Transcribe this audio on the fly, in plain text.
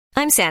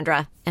I'm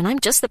Sandra, and I'm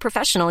just the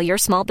professional your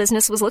small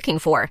business was looking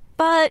for.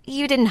 But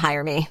you didn't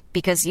hire me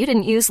because you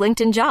didn't use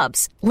LinkedIn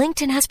Jobs.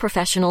 LinkedIn has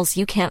professionals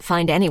you can't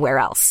find anywhere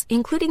else,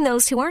 including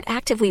those who aren't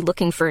actively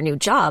looking for a new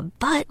job,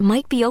 but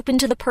might be open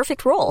to the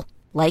perfect role,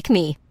 like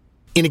me.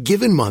 In a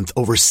given month,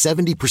 over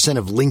 70%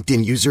 of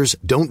LinkedIn users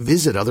don't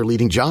visit other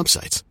leading job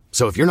sites.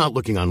 So if you're not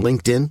looking on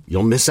LinkedIn,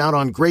 you'll miss out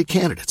on great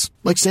candidates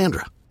like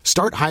Sandra.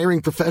 Start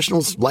hiring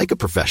professionals like a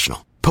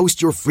professional.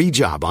 Post your free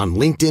job on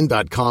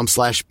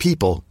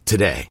linkedin.com/people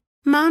today.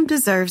 Mom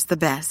deserves the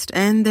best,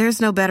 and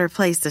there's no better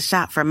place to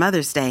shop for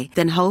Mother's Day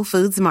than Whole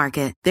Foods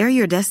Market. They're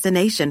your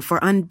destination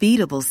for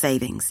unbeatable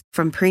savings,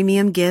 from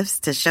premium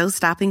gifts to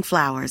show-stopping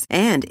flowers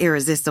and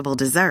irresistible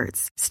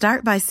desserts.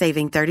 Start by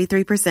saving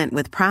 33%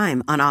 with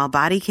Prime on all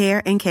body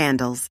care and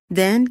candles.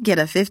 Then get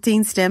a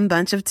 15-stem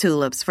bunch of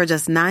tulips for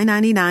just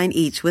 $9.99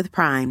 each with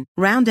Prime.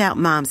 Round out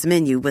Mom's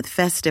menu with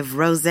festive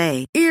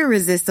rosé,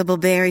 irresistible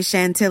berry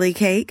chantilly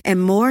cake,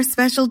 and more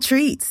special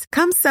treats.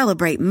 Come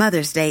celebrate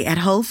Mother's Day at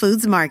Whole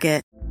Foods Market.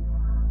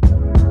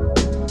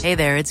 Hey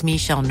there, it's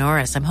Michelle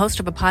Norris. I'm host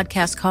of a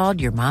podcast called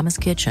Your Mama's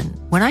Kitchen.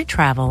 When I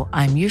travel,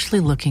 I'm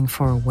usually looking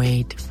for a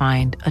way to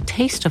find a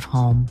taste of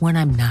home when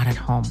I'm not at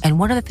home. And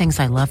one of the things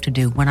I love to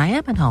do when I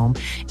am at home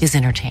is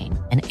entertain.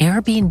 And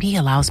Airbnb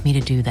allows me to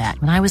do that.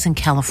 When I was in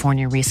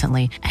California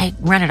recently, I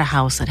rented a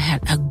house that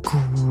had a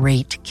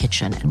great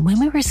kitchen. And when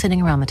we were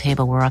sitting around the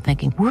table, we were all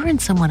thinking, we're in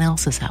someone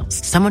else's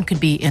house. Someone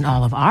could be in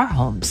all of our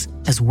homes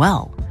as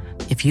well.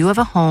 If you have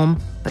a home,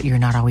 but you're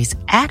not always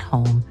at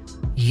home,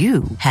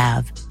 you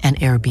have an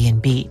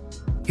Airbnb.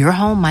 Your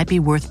home might be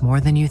worth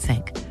more than you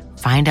think.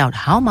 Find out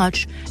how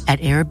much at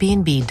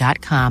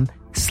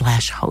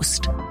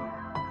airbnb.com/host.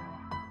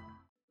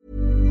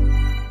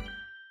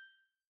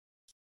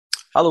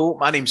 Hello,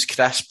 my name's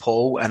Chris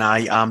Paul and I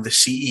am the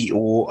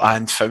CEO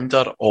and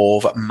founder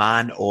of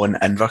Man on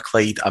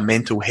Inverclyde, a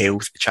mental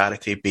health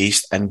charity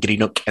based in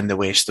Greenock in the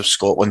west of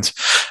Scotland.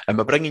 And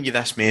we're bringing you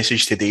this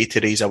message today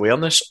to raise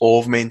awareness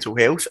of mental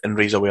health and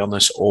raise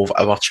awareness of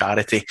our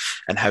charity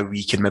and how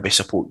we can maybe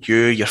support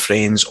you, your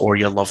friends or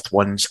your loved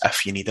ones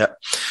if you need it.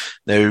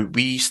 Now,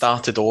 we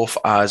started off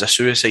as a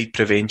suicide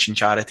prevention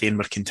charity and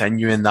we're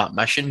continuing that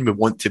mission. We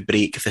want to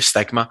break the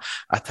stigma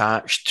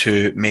attached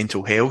to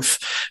mental health.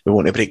 We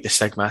want to break the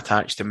stigma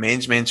attached to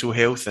men's mental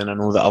health, and I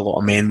know that a lot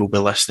of men will be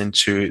listening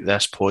to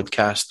this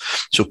podcast.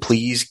 So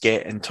please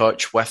get in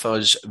touch with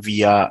us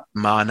via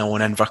Man on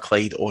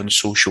Inverclyde on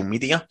social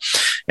media.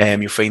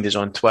 You'll find us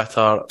on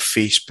Twitter,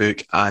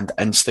 Facebook and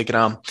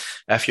Instagram.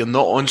 If you're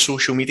not on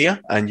social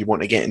media and you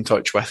want to get in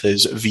touch with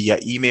us via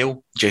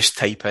email, just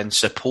type in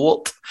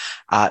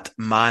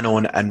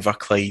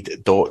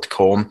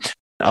support@manoninverclyde.com.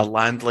 Our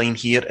landline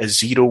here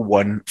is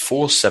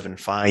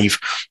 01475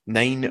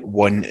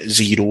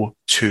 910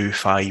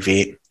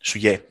 258. So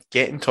yeah,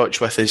 get in touch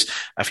with us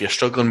if you're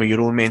struggling with your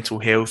own mental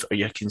health or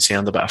you're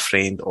concerned about a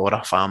friend or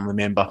a family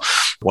member.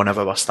 One of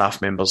our staff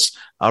members,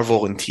 our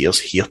volunteers,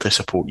 here to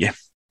support you.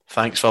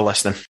 Thanks for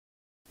listening.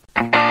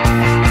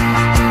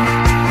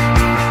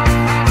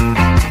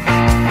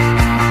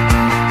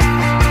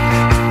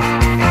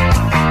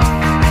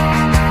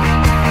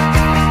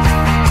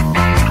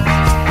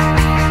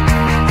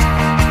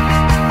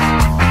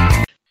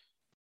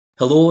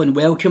 Hello and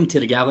welcome to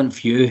the Gallant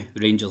Few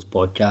Rangers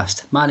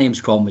podcast. My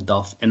name's Colin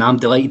McDuff and I'm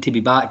delighted to be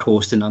back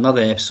hosting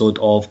another episode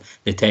of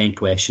the 10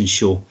 Questions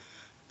Show.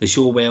 The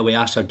show where we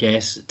ask our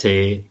guests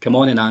to come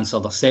on and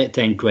answer their set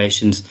 10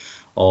 questions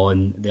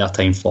on their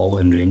time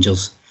following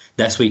Rangers.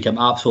 This week I'm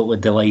absolutely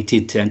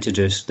delighted to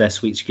introduce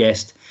this week's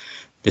guest,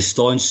 the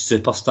staunch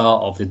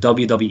superstar of the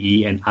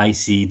WWE and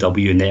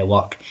ICW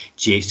network,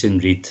 Jason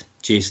Reed.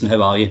 Jason,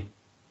 how are you?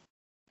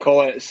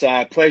 Colin, it's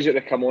a pleasure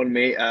to come on,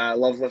 mate. I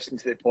love listening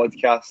to the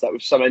podcast. That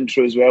was some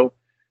intro as well.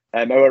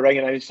 Our ring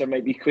announcer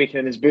might be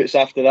quaking in his boots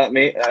after that,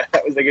 mate.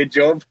 That was a good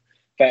job.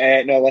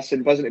 But no,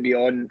 listen, buzzing to be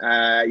on.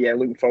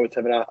 Looking forward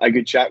to having a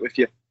good chat with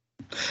you.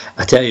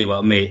 I tell you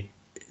what, mate,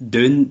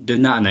 doing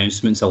that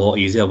announcement's a lot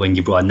easier when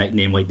you've got a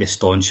nickname like the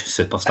staunch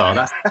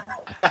superstar.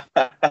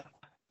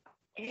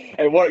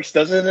 It works,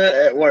 doesn't it?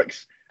 It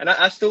works. And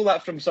I stole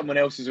that from someone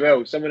else as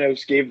well. Someone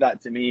else gave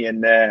that to me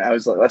and I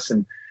was like,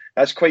 listen,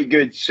 that's quite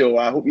good. So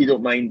I hope you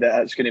don't mind that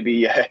that's going to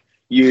be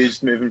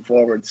used moving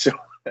forward. So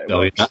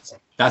no,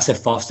 that's the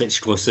first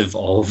exclusive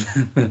of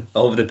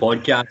of the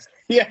podcast.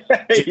 Yeah.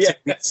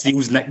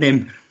 Steele's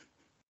nickname.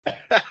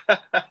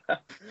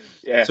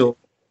 Yeah. So,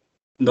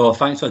 no,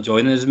 thanks for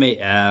joining us, mate.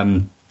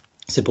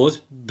 Suppose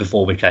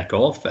before we kick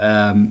off,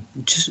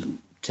 just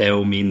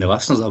tell me and the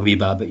listeners a wee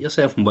bit about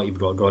yourself and what you've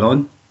got going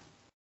on.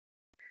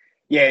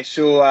 Yeah,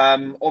 so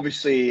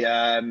obviously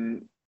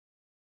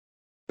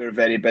we're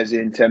very busy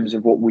in terms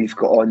of what we've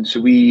got on. So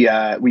we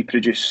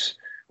produce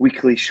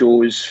weekly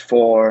shows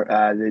for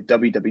the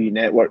WWE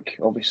Network,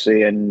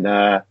 obviously, and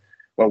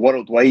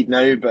worldwide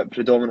now, but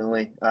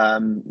predominantly,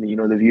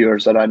 the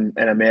viewers are in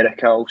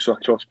America, also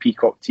across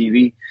Peacock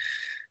TV.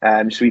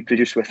 So we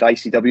produce with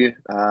ICW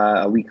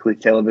a weekly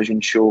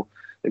television show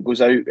that goes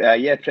out,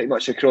 pretty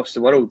much across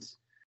the world.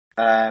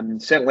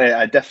 Certainly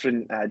a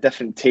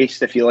different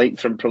taste, if you like,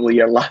 from probably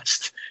your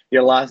last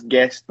your last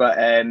guest. But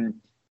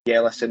yeah,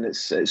 listen,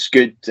 it's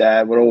good.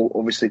 We're all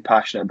obviously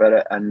passionate about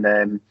it,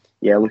 and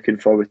yeah, looking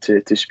forward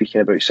to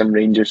speaking about some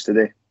Rangers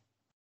today.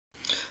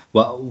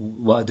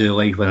 What I do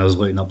like when I was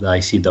looking up the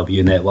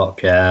ICW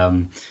network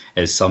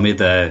is some of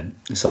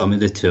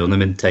the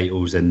tournament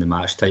titles and the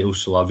match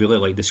titles. So I really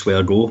like the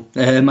Square Go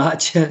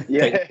match.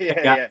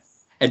 Yeah.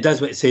 It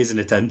does what it says in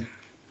the tin.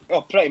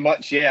 Oh, pretty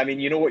much, yeah. I mean,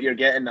 you know what you're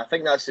getting. I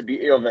think that's the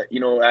beauty of it.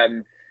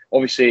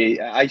 Obviously,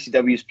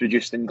 ICW is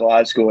produced in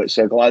Glasgow. It's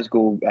a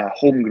Glasgow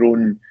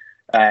homegrown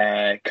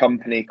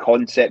company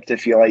concept,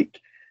 if you like.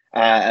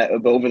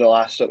 But over the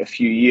last sort of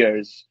few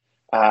years,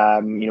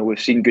 we've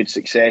seen good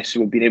success.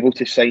 We've been able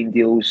to sign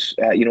deals,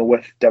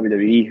 with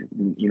WWE.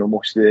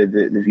 Most of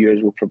the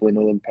viewers will probably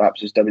know them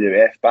perhaps as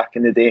WWF back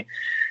in the day.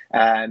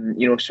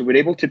 So we're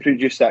able to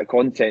produce that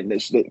content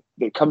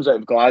that comes out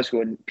of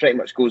Glasgow and pretty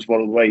much goes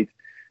worldwide,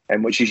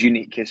 which is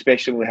unique,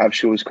 especially when we have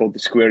shows called the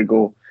Square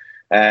Go,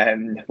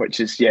 which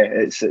is,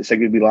 it's a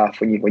good wee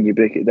laugh when you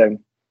break it down.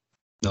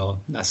 No,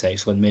 that's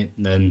excellent, mate.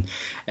 And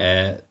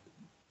then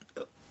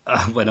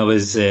when I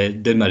was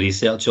doing my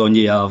research on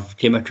you, I've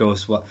came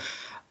across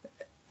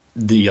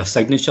your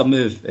signature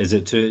move. Is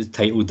it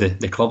titled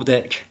the club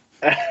deck?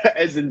 It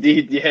is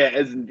indeed, yeah, it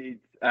is indeed.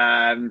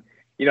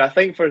 I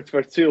think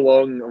for too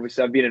long,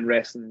 obviously I've been in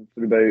wrestling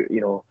for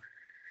about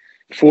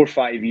 4 or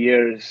 5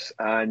 years,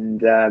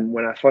 and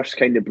when I first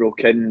kind of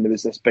broke in, there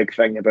was this big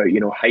thing about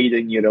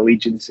hiding your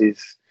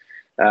allegiances.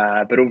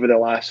 But over the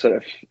last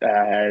sort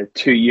of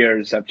 2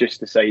 years, I've just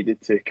decided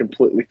to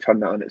completely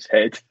turn that on its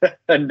head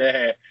and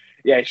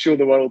show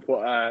the world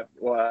what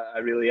I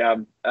really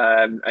am.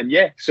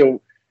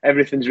 So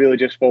everything's really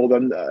just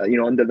fallen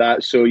under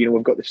that. So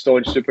we've got the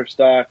Staunch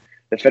Superstar.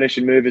 The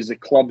finishing move is the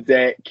club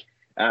deck.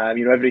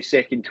 Every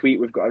second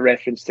tweet we've got a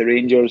reference to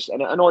Rangers,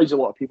 and it annoys a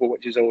lot of people,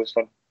 which is always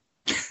fun.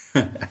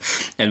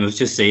 And I was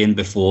just saying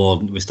before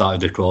we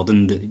started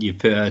recording that you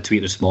put out a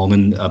tweet this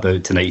morning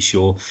about tonight's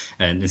show,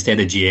 and instead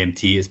of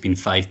GMT, it's been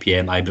 5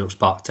 p.m. Ibrox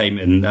Park time,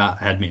 and that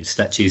had me in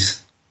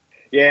stitches.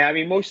 Yeah, I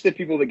mean, most of the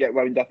people that get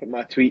wound up at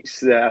my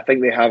tweets, I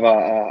think they have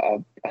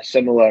a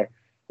similar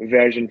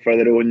version for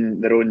their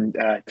own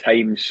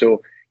time.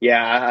 So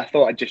yeah, I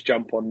thought I'd just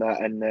jump on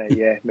that and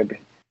maybe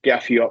get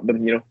a few up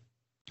them,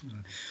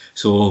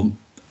 So,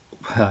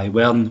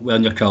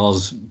 wearing your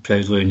colours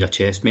proudly on your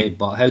chest, mate.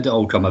 But how did it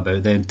all come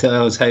about then?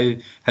 Tell us, how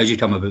did you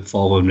come about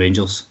following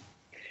Rangers?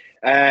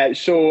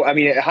 So, I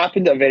mean, it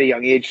happened at a very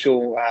young age.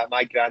 So,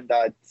 my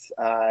granddad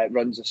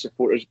runs a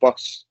supporters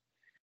bus.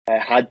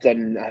 Had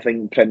done, I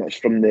think, pretty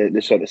much from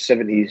the sort of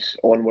 70s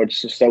onwards,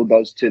 so still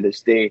does to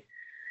this day.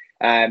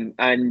 I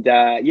mean,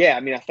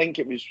 I think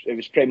it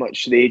was pretty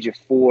much the age of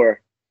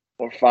 4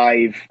 or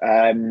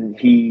 5.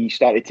 He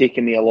started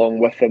taking me along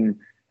with him.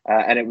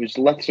 And it was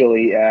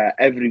literally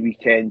every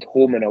weekend,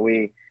 home and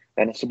away.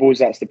 And I suppose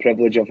that's the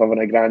privilege of having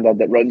a granddad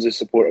that runs a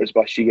supporters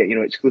bus. You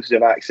get,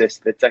 exclusive access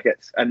to the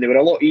tickets. And they were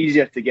a lot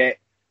easier to get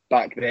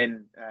back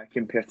then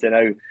compared to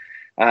now.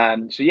 I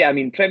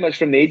mean, pretty much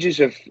from the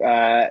ages of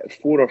 4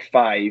 or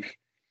 5,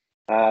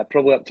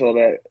 probably up till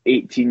about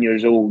 18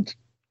 years old,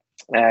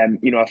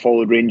 I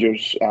followed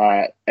Rangers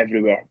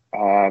everywhere.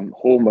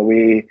 Home,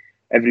 away,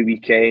 every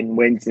weekend,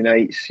 Wednesday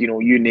nights,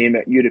 you name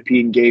it,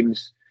 European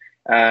games.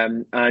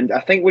 And I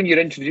think when you're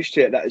introduced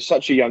to it at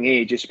such a young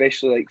age,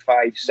 especially like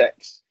 5,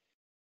 6,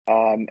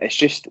 it's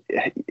just,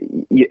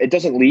 it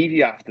doesn't leave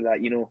you after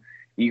that.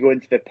 You go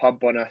into the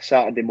pub on a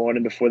Saturday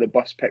morning before the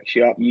bus picks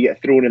you up, you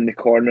get thrown in the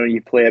corner,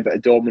 you play a bit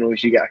of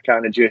dominoes, you get a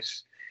can of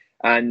juice,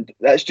 and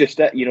that's just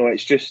it.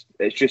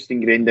 It's just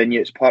ingrained in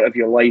you. It's part of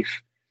your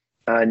life,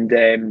 and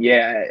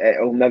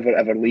it'll never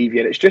ever leave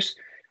you. And it's just,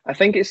 I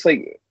think it's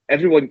like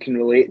everyone can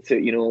relate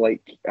to,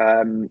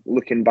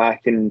 looking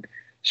back, and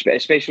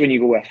especially when you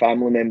go with a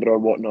family member or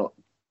whatnot.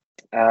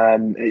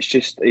 It's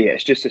just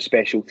a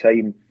special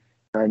time,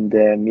 and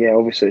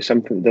obviously it's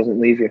something that doesn't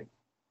leave you.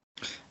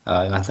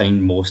 And I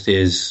think most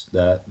days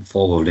that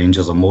follow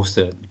Rangers, or most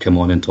that come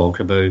on and talk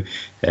about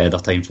their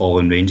time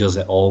following Rangers,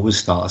 it always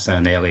starts at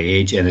an early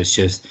age, and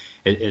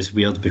it's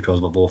weird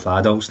because we're both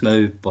adults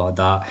now, but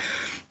that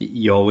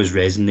you always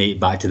resonate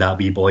back to that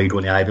wee boy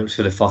going to Ibrox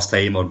for the first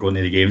time or going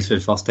to the games for the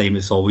first time.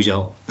 It's always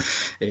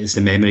it's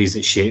the memories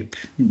that shape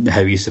how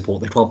you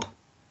support the club.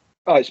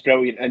 Oh, it's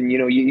brilliant, and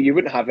you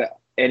wouldn't have it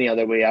any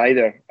other way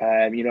either.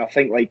 I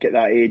think like at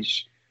that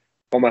age,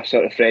 all my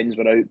sort of friends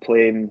were out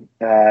playing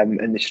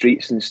in the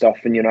streets and stuff,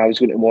 and I was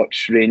going to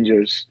watch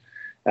Rangers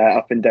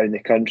up and down the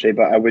country,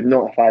 but I would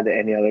not have had it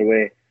any other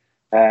way.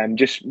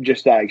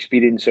 Just that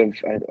experience of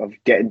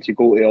getting to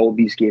go to all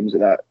these games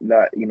at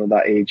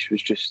that age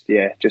was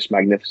just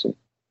magnificent.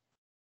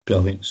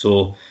 Brilliant.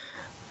 So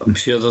I'm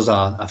sure there's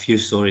a few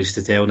stories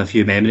to tell and a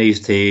few memories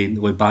to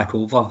look back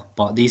over,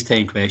 but these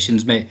 10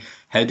 questions, mate,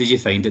 how did you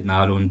find it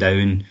narrowing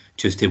down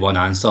just to one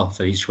answer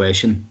for each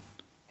question?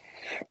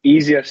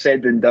 Easier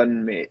said than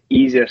done, mate.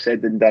 Easier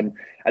said than done.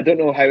 I don't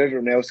know how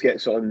everyone else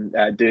gets on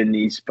doing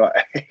these, but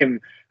I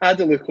had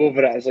to look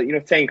over it. I was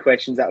like, 10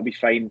 questions, that'll be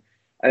fine.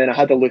 And then I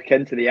had to look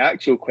into the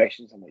actual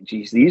questions. I'm like,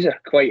 geez, these are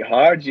quite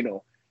hard,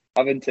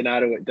 having to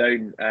narrow it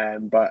down.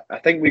 But I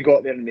think we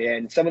got there in the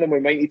end. Some of them we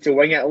might need to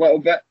wing it a little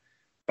bit,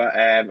 but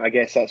I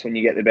guess that's when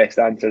you get the best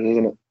answers,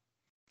 isn't it?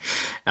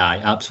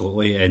 Aye,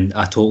 absolutely, and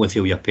I totally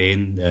feel your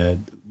pain.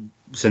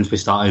 Since we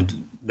started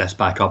this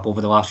back up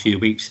over the last few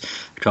weeks,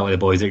 a couple of the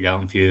boys at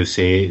Garden Few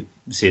said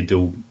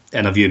they'll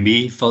interview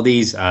me for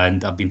these,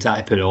 and I've been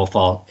trying to put it off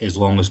for as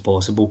long as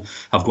possible.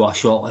 I've got a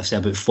short list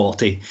of about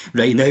 40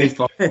 right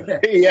now.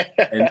 Yeah.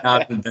 And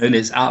narrowing down,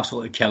 it's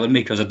absolutely killing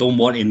me because I don't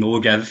want to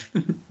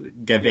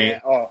give Yeah.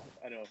 it. Oh,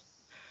 I know.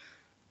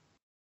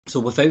 So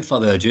without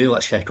further ado,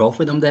 let's kick off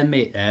with them then,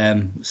 mate.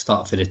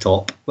 Start for the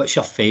top. What's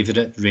your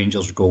favourite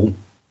Rangers goal?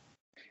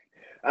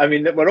 I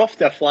mean, we're off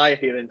to a flyer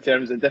here in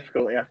terms of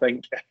difficulty, I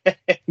think.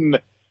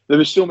 There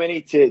was so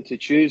many to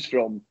choose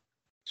from.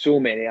 So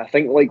many. I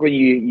think like when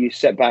you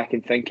sit back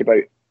and think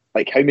about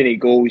like how many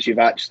goals you've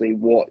actually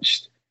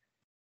watched,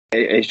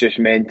 it's just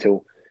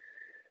mental.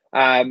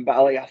 But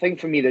I think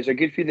for me, there's a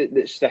good few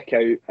that stick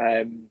out.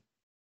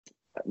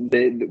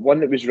 The one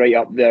that was right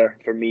up there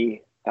for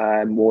me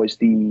was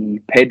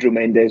the Pedro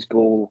Mendes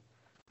goal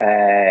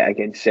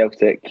against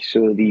Celtic.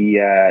 So the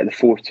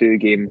 4-2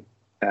 game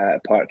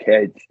at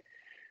Parkhead.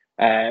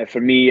 For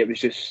me, it was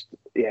just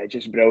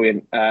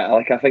brilliant.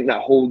 I think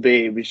that whole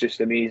day was just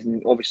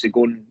amazing. Obviously,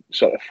 going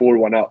sort of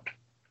 4-1 up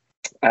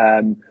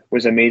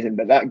was amazing.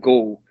 But that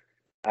goal,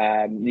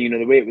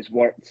 the way it was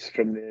worked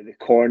from the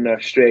corner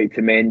straight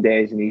to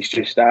Mendes, and he's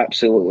just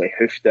absolutely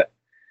hoofed it.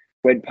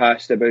 Went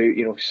past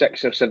about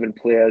 6 or 7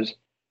 players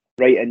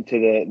right into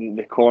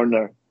the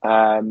corner,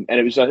 and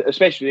it was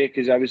especially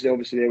because I was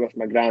obviously there with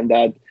my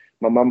granddad.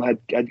 My mum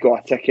had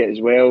got a ticket as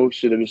well,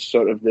 so there was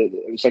sort of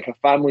it was like a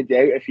family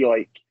day out, if you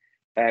like.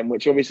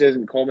 Which obviously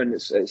isn't common.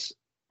 It's as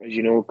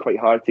you know, quite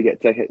hard to get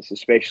tickets,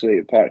 especially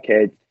at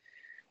Parkhead.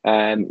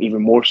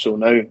 Even more so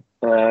now.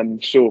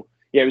 So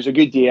yeah, it was a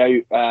good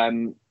day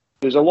out.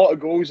 There's a lot of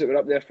goals that were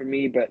up there for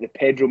me, but the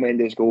Pedro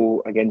Mendes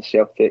goal against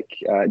Celtic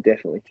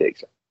definitely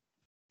takes it.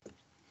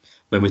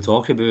 When we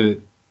talk about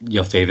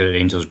your favourite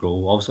Rangers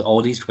goal, obviously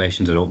all these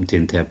questions are open to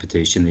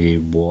interpretation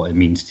of what it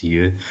means to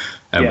you.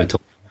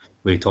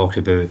 We talk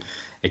about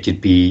it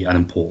could be an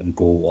important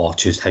goal or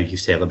just how you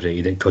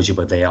celebrated it because you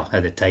were there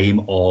at the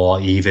time,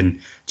 or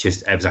even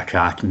just it was a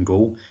cracking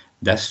goal.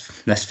 This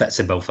fits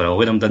the bill for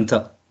all of them, doesn't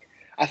it?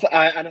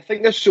 And I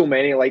think there's so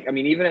many. Like, I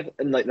mean, even if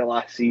in like the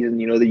last season,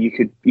 that you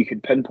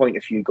could pinpoint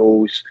a few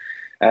goals.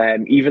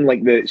 Even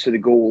like the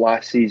goal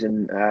last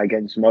season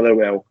against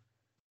Motherwell.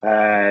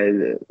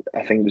 I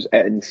think it was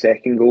Eton's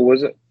second goal,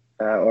 was it?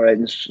 Or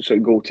Eton's sort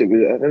of goal to,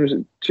 I think it was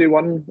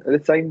 2-1 at the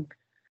time.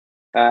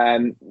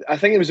 I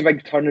think it was a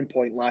big turning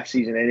point last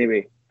season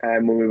anyway,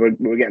 when we were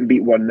getting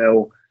beat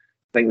 1-0. I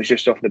think it was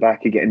just off the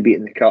back of getting beat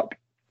in the cup.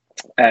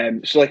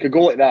 So like a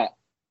goal like that,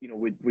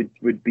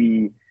 would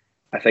be,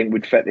 I think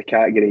would fit the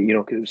category,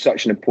 because it was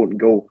such an important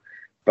goal.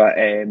 But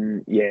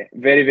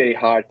very, very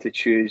hard to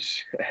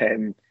choose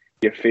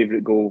your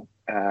favourite goal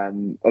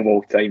of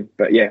all time.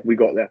 But yeah, we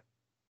got there.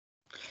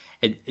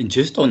 And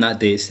just on that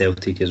day at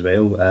Celtic as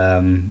well, I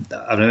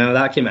remember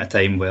that came at a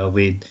time where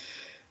we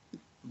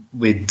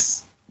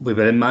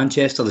were in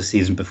Manchester the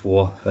season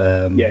before,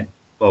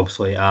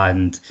 obviously,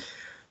 and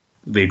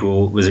we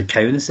go, was it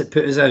Kaunas that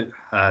put us out?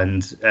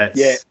 And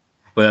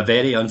we're a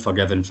very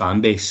unforgiving fan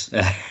base,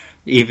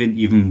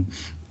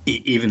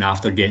 even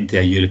after getting to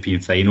a European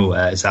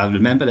final. So I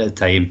remember at the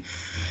time,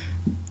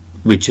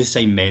 we just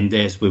signed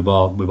Mendes. We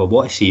were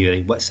what to see,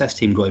 like, what's this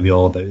team got to be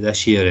all about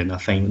this year? And I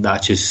think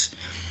that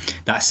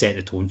set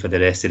the tone for the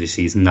rest of the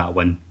season, that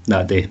win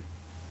that day.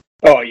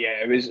 Oh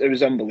yeah, it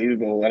was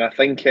unbelievable, and I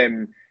think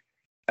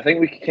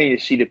we could kind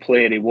of see the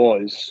player he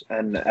was,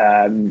 and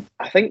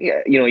I think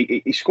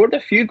he scored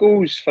a few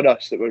goals for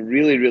us that were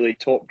really, really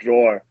top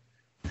drawer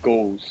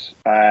goals.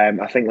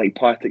 I think like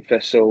Partick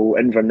Thistle,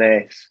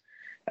 Inverness,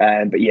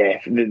 but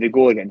yeah, the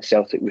goal against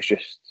Celtic was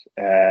just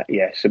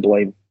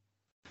sublime.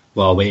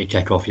 Well, way to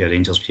kick off your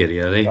Rangers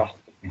career, eh? Oh,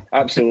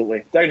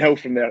 absolutely, downhill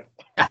from there.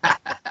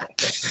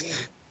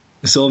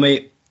 So,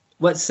 mate,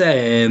 where's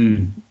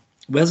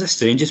the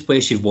strangest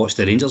place you've watched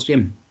the Rangers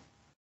game?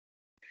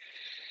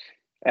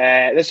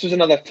 This was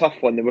another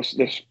tough one.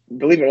 There's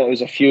believe it or not, there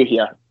was a few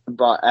here,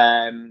 but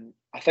I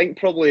think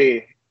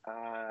probably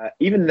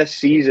even this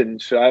season.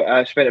 So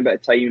I spent a bit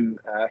of time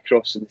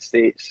across in the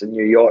States in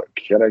New York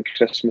around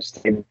Christmas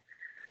time,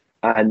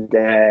 and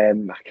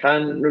I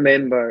can't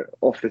remember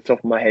off the top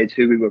of my head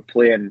who we were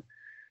playing,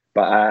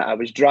 but I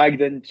was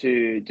dragged in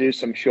to do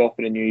some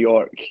shopping in New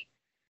York.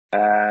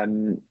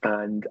 And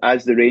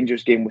as the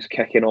Rangers game was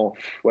kicking off,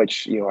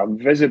 which I'm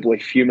visibly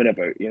fuming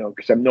about,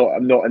 because I'm not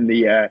in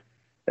the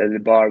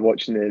bar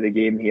watching the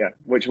game here,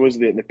 which was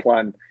the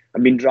plan.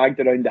 I've been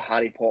dragged around the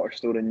Harry Potter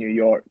store in New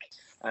York,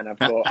 and I've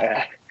got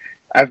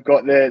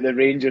the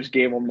Rangers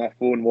game on my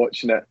phone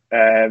watching it,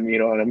 and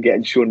I'm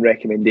getting shown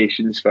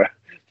recommendations for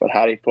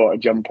Harry Potter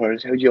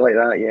jumpers. How do you like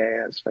that?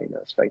 Yeah, that's fine.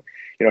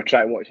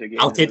 Try and watch the game.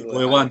 I'll take the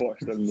blue one.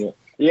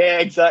 Yeah,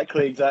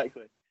 exactly.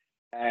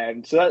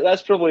 So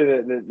that's probably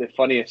the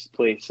funniest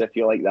place, if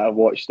you like, that I've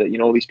watched it.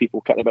 All these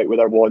people cutting about with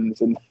their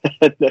wands and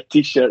their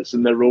t-shirts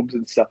and their robes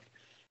and stuff.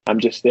 I'm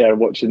just there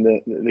watching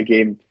the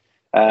game.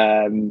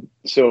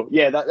 So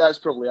yeah, that's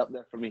probably up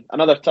there for me.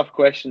 Another tough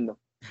question though.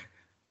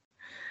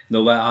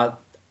 No, but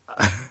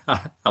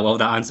I love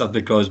that answer,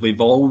 because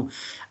we've all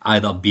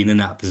either been in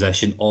that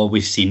position or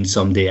we've seen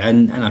somebody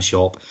in a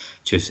shop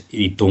just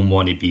you don't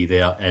want to be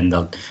there, and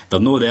they're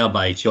not there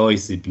by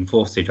choice. They've been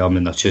forced to come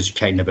and they're just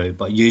kicking about.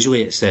 But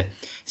usually it's a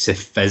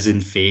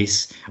fizzing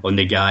face on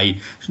the guy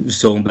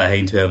sitting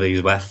behind whoever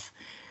he's with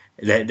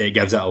that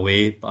gives it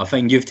away. But I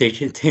think you've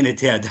taken it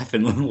to a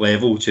different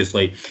level, just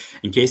like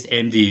in case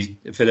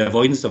MD, for the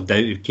avoidance of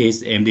doubt, in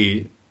case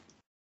MD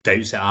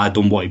doubts that I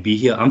don't want to be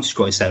here, I'm just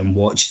going to sit and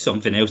watch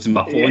something else in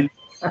my phone.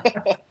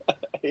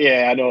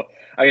 Yeah, I know.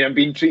 I mean, I'm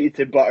being treated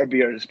to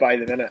butterbeers by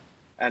the minute,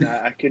 and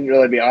I couldn't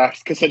really be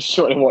asked because I just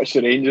want to watch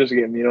the Rangers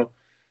game, you know.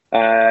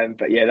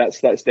 But yeah,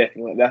 that's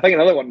definitely. I think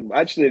another one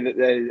actually.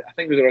 I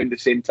think it was around the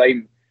same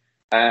time.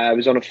 I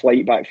was on a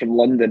flight back from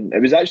London.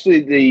 It was actually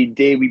the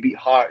day we beat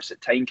Hearts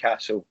at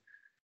Tynecastle.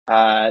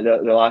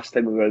 The last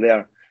time we were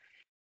there,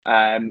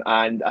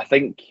 and I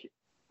think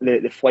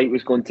the flight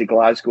was going to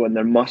Glasgow, and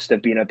there must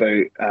have been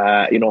about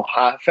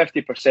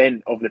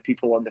 50% of the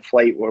people on the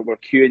flight were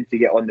queuing to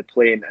get on the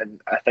plane, and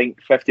I think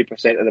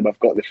 50% of them have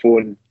got the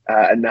phone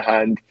in the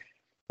hand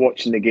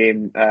watching the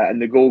game,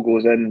 and the goal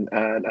goes in,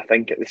 and I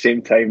think at the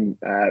same time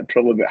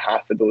probably about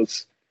half of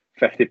those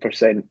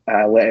 50%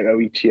 let out a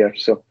wee cheer.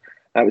 So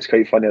that was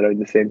quite funny around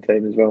the same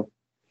time as well.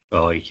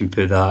 Well, you can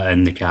put that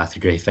in the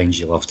category things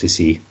you love to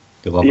see.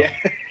 You love it.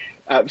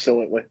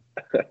 Absolutely.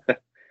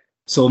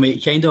 So,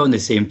 mate, kind of on the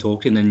same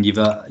token, and you've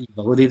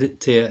alluded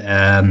to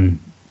it,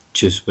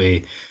 just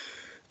we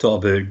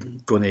talk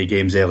about going to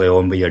games early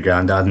on with your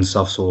granddad and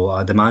stuff, so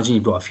I'd imagine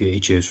you've got a few to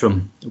choose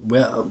from.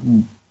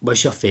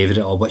 What's your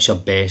favourite or what's your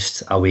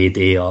best away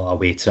day or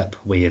away trip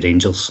with your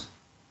Rangers?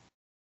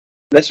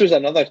 This was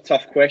another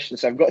tough question,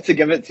 so I've got to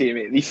give it to you,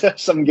 mate. These are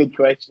some good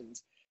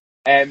questions.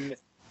 And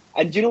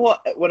do you know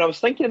what? When I was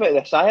thinking about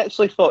this, I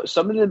actually thought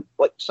some of the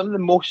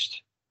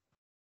most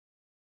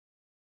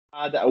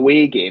bad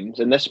away games,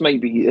 and this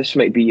might be a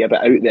bit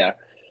out there,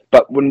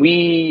 but when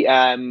we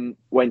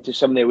went to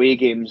some of the away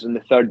games in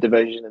the third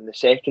division and the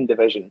second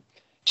division,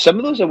 some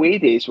of those away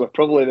days were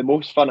probably the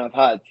most fun I've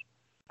had.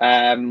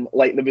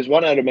 Like there was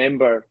one I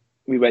remember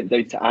we went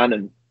down to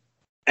Annan,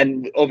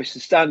 and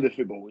obviously standard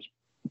football was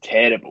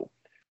terrible,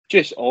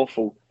 just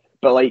awful.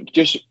 But like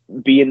just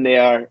being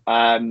there,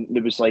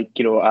 there was a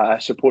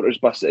supporters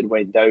bus that had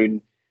went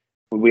down.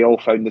 We all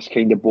found this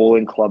kind of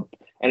bowling club,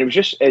 and it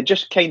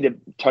just kind of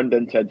turned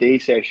into a day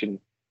session,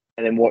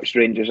 and then watched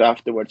Rangers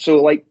afterwards.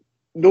 So like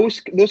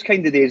those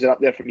kind of days are up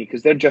there for me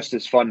because they're just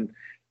as fun.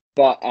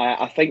 But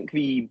I think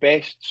the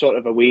best sort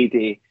of away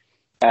day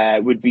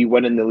would be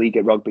winning the league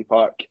at Rugby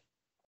Park.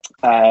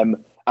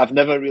 I've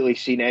never really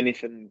seen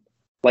anything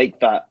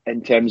like that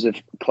in terms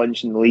of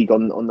clinching the league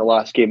on the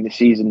last game of the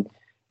season.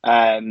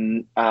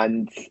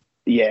 And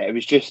yeah, it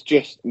was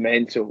just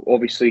mental.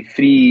 Obviously,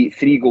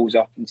 three goals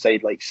up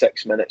inside like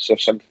 6 minutes or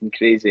something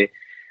crazy.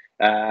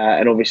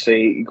 And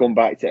obviously going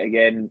back to it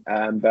again,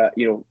 but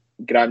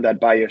Grandad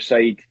by your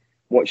side,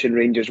 watching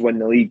Rangers win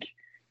the league,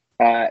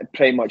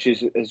 pretty much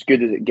as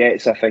good as it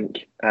gets, I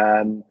think.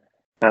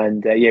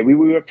 Yeah, we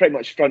were pretty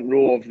much front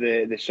row of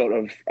the sort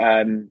of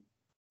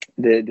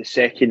the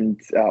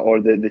second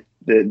or the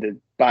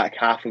back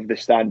half of the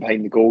stand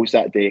behind the goals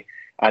that day,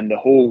 and the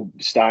whole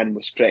stand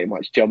was pretty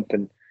much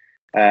jumping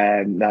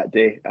that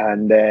day.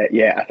 And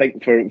yeah, I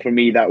think for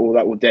me that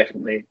will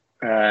definitely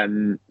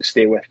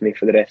stay with me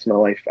for the rest of my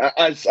life,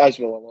 as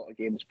will a lot of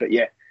games. But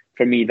yeah,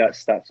 for me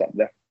that's up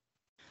there.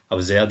 I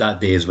was there that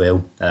day as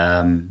well,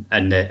 in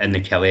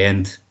the Killie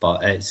end,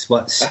 but it's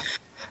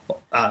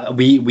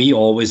we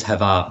always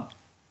have a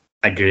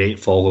great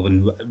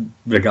following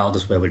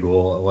regardless where we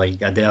go.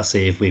 Like I dare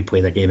say, if we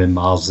played a game in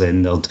Mars,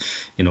 then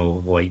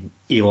like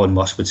Elon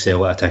Musk would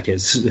sell out of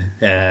tickets.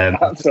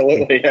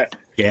 Absolutely, yeah.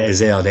 Get us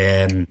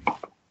there,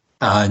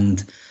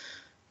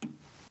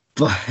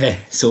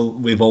 so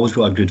we've always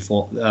got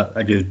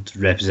a good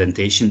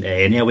representation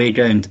at any away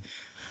ground.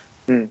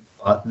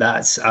 But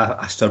that's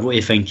I struggle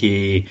to think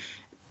of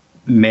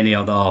many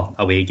other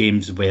away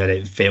games where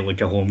it felt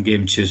like a home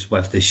game, just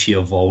with the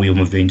sheer volume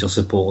of Rangers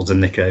supporters in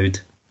the crowd.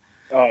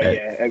 Oh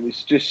yeah, it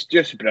was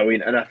just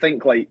brilliant, and I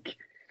think like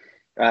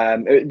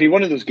it would be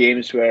one of those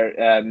games where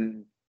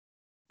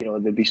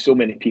there'd be so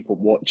many people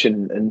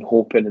watching and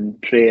hoping and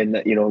praying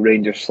that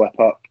Rangers slip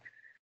up,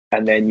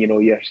 and then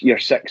you're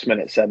 6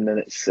 minutes in and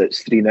it's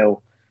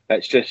 3-0.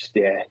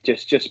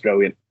 It's just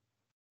brilliant.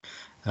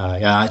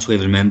 I actually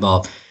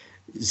remember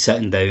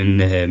sitting down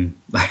in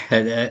my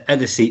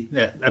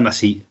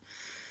seat,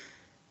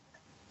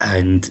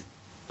 and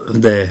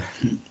the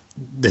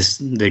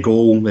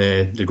goal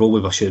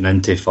we were shooting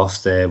into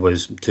first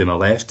was to my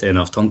left, and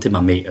I've turned to my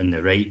mate on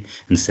the right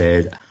and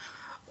said,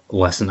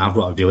 "Listen, I've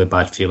got a really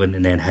bad feeling."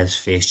 And then his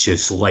face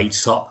just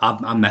lights up.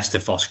 I missed the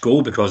first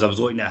goal because I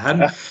was looking at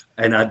him,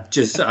 and I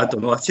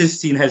don't know, I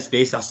just seen his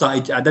face. I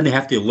didn't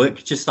have to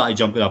look, just started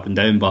jumping up and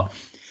down. But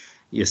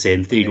you're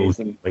saying 3 goals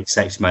in like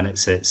 6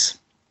 minutes,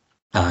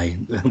 Aye,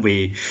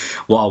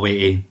 what a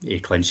way to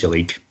clinch the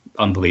league.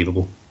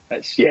 Unbelievable.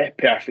 It's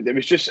perfect. It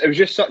was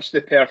just such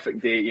the perfect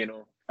day, you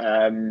know.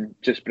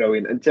 Just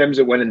brilliant. In terms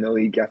of winning the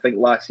league, I think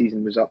last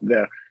season was up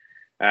there,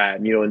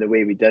 you know, in the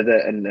way we did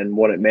it and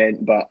what it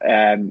meant. But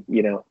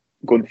you know,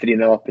 going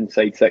 3-0 up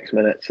inside 6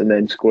 minutes and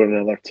then scoring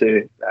another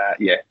 2,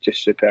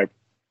 just superb.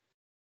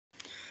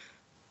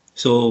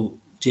 So,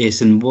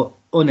 Jason, what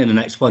on to the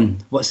next one?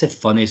 What's the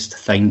funniest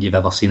thing you've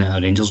ever seen at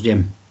a Rangers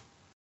game?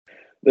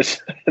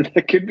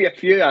 There could be a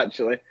few,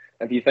 actually,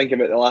 if you think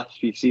about the last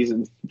few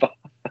seasons. But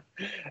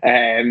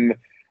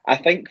I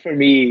think for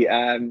me,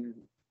 and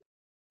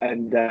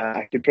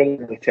I could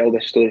probably tell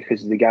this story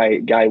because the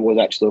guy was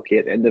actually okay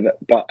at the end of it.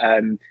 But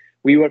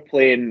we were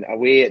playing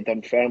away at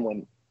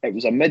Dunfermline. It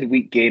was a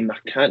midweek game. I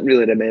can't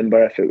really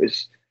remember if it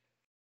was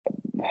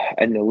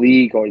in the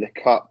league or the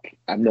cup.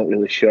 I'm not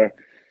really sure.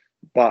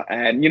 But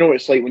you know what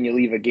it's like when you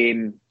leave a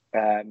game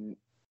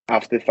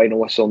after the final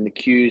whistle and the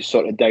queue's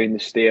sort of down the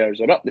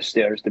stairs or up the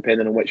stairs,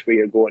 depending on which way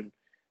you're going.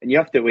 And you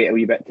have to wait a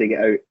wee bit to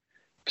get out.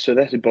 So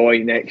this boy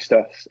next to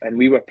us, and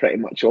we were pretty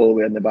much all the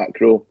way in the back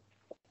row,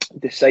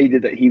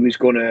 decided that he was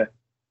going to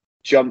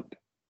jump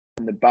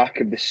on the back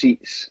of the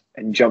seats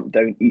and jump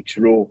down each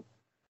row.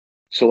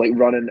 So like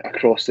running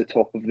across the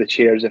top of the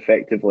chairs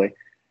effectively.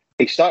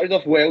 He started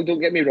off well, don't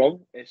get me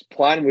wrong. His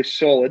plan was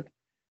solid.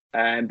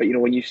 But you know,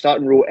 when you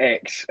start in row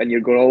X and you're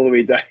going all the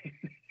way down,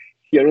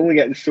 you're only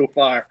getting so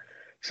far.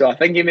 So I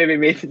think he maybe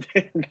made it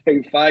down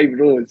about 5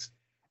 rows,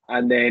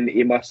 and then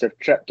he must have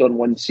tripped on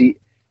one seat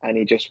and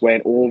he just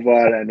went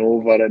over and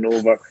over and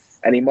over.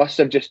 And he must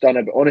have just done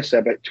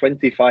about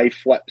 25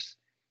 flips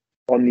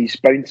on these,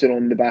 bouncing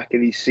on the back of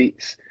these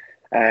seats.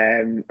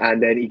 And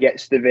then he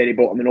gets to the very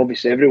bottom, and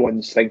obviously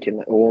everyone's thinking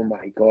like, "Oh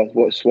my God,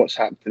 what's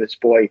happened to this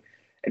boy?"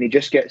 And he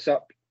just gets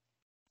up,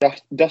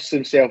 dusts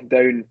himself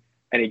down,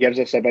 and he gives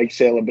us a big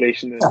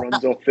celebration and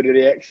runs off through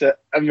the exit.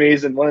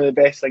 Amazing, one of the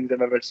best things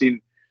I've ever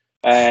seen.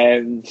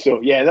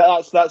 So yeah,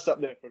 that's up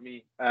there for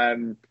me.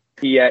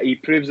 He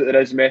proves that there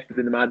is method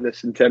in the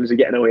madness in terms of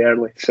getting away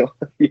early. So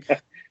yeah.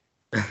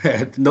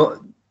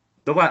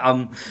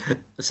 I'm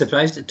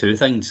surprised at 2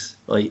 things.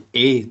 Like,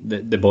 A,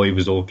 the boy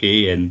was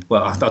okay, and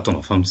well, I don't know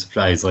if I'm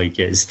surprised. Like,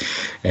 it's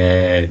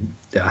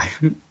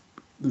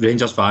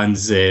Rangers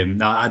fans.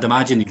 I'd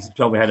imagine he's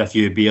probably had a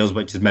few beers,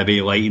 which is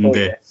maybe lightened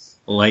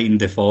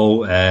the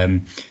fall.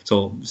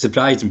 So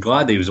surprised. I'm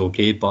glad he was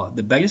okay. But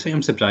the biggest thing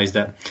I'm surprised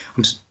at,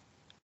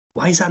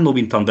 why has that not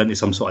been turned into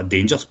some sort of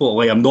danger sport?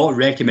 Like, I'm not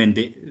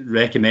recommending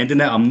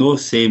it. I'm not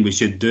saying we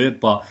should do it,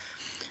 but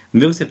I'm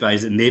really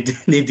surprised that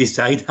nobody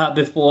tried that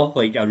before,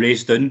 like a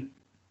race down.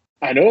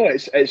 I know,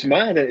 it's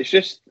mad. It's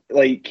just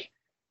like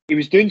he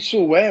was doing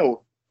so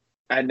well,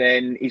 and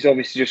then he's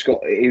obviously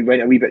he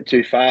went a wee bit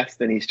too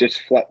fast, and he's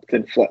just flipped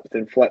and flipped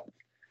and flipped,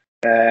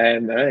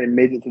 and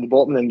made it to the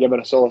bottom and given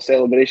us all a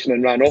celebration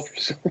and ran off.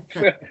 So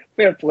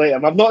fair play to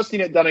him. I've not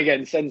seen it done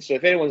again since. So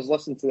if anyone's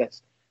listening to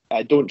this,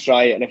 don't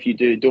try it, and if you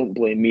do, don't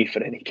blame me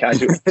for any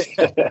casualties.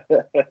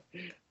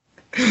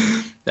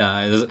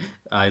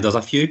 There's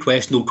a few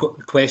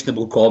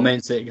questionable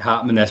comments that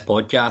happen in this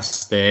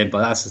podcast,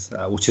 but that's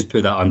we'll just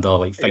put that under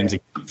like things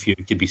that few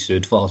could be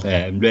sued for.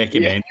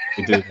 Recommend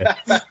to do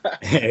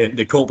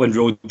the Copland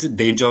Road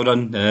danger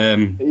run.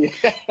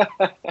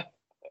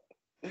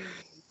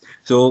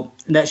 So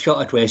next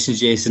couple of questions,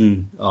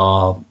 Jason,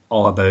 are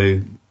all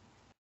about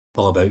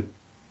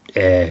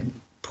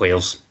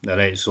players. All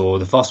right. So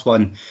the first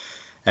one,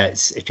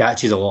 it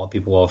catches a lot of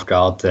people off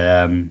guard,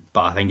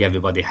 but I think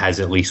everybody has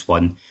at least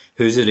one.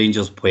 Who's the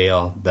Rangers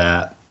player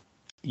that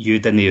you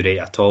didn't rate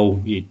at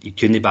all, you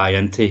couldn't buy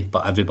into,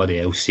 but everybody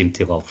else seemed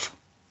to love?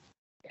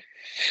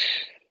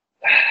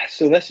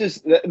 So this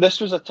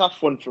was a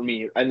tough one for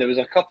me, and there was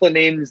a couple of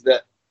names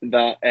that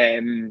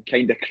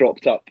kind of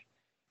cropped up.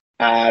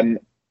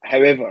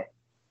 However,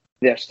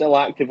 they're still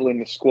actively in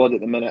the squad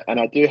at the minute,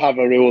 and I do have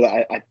a rule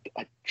that I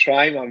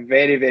try my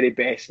very, very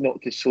best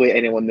not to slate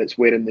anyone that's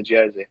wearing the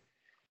jersey.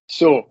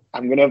 So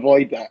I'm going to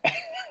avoid that.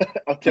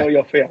 I'll tell you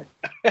off air.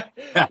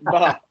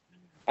 But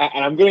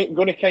and I'm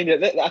going to kind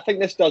of. I think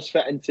this does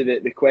fit into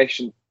the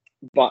question,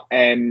 but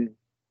and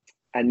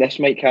this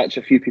might catch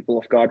a few people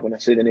off guard when I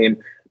say the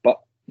name.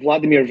 But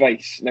Vladimir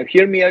Weiss. Now,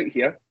 hear me out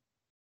here.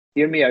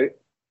 Hear me out.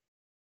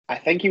 I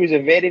think he was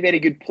a very, very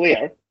good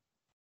player.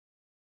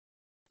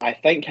 I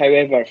think,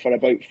 however, for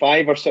about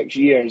 5 or 6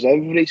 years,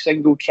 every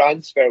single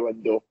transfer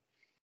window,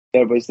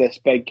 there was this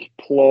big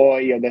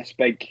ploy or this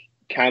big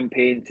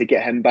campaign to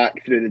get him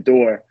back through the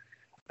door,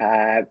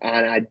 and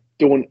I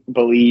don't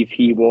believe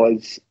he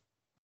was.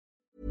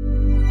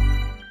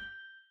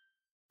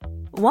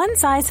 One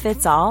size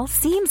fits all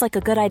seems like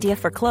a good idea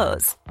for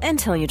clothes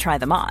until you try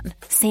them on.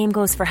 Same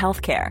goes for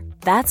healthcare.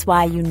 That's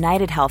why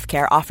United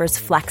Healthcare offers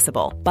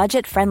flexible,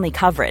 budget-friendly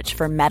coverage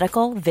for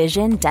medical,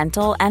 vision,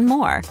 dental, and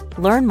more.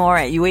 Learn more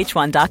at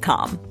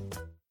UH1.com.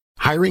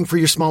 Hiring for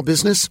your small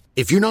business?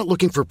 If you're not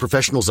looking for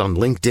professionals on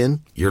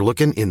LinkedIn, you're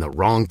looking in the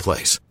wrong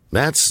place.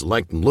 That's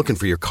like looking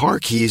for your car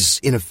keys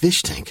in a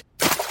fish tank.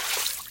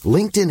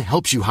 LinkedIn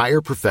helps you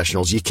hire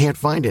professionals you can't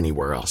find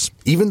anywhere else,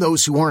 even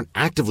those who aren't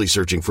actively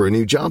searching for a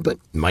new job but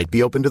might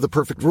be open to the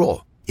perfect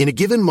role. In a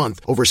given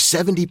month, over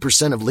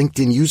 70% of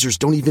LinkedIn users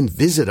don't even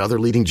visit other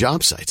leading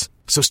job sites.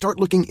 So start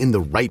looking in the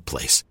right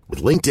place.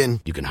 With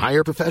LinkedIn, you can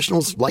hire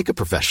professionals like a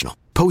professional.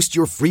 Post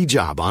your free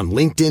job on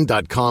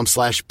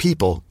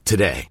linkedin.com/people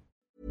today.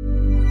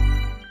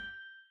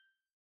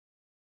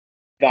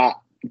 That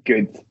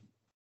good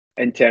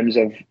in terms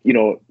of,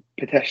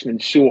 petitioning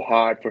so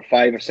hard for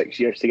 5 or 6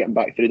 years to get him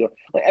back through the door.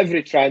 Like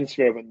every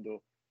transfer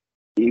window,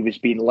 he was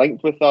being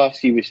linked with us.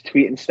 He was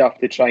tweeting stuff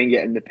to try and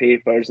get in the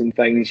papers and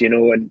things,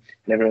 and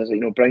everyone's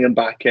like, bring him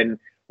back in,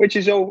 which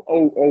is all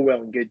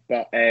well and good.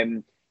 But,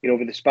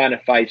 over the span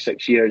of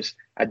 5-6 years,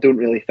 I don't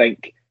really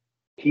think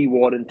he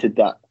warranted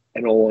that,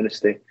 in all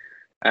honesty.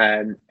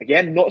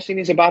 Again, not seen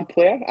as a bad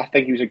player. I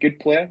think he was a good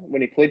player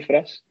when he played for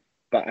us,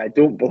 but I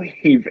don't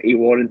believe he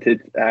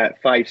warranted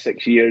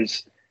 5-6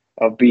 years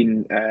of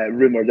being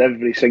rumoured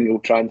every single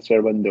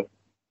transfer window.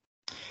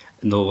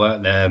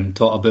 No,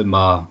 talk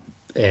about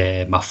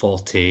my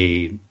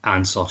 40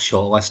 answer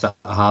shortlist that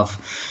I have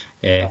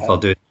for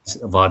doing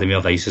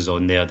Vladimir Weiss is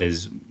on there.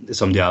 There's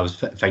somebody I was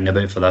thinking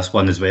about for this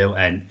one as well,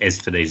 and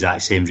it's for the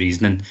exact same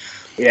reasoning.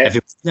 Yeah. If he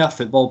was a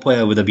football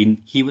player,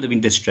 he would have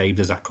been described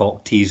as a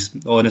cock tease,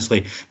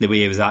 honestly, the way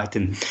he was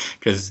acting,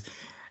 because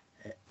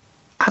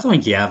I don't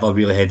think he ever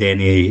really had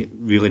any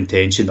real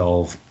intention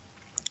of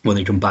when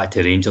he come back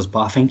to Rangers, but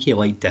I think he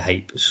liked the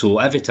hype. So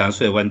every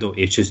transfer window,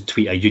 he just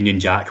tweet a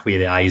Union Jack with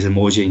the eyes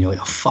emoji, and you're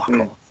like, oh, fuck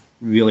off.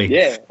 Really?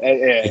 Yeah,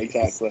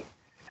 exactly.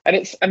 And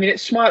it's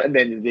smart at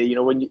the end of the day,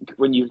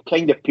 when you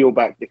kind of peel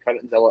back the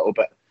curtains a little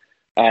bit.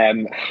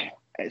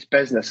 It's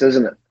business,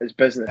 isn't it? It's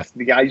business.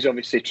 The guy's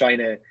obviously trying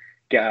to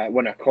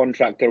win a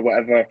contract or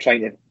whatever,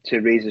 trying to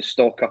raise his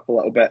stock up a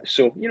little bit.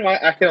 So,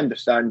 I can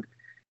understand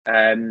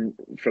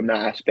from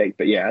that aspect,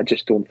 but yeah, I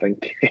just don't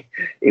think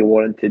he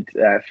warranted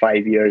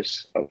 5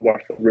 years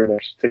worth of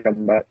rumours to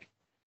come back.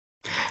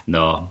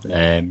 No,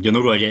 you're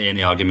not going to get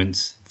any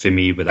arguments for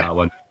me with that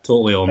one.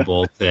 Totally on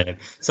board.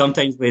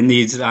 Sometimes when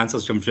these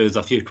answers come through, there's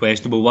a few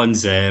questionable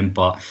ones,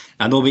 but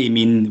I know what you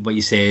mean, what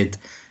you said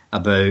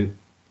about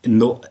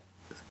no.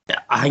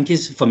 I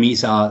think for me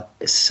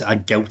it's a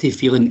guilty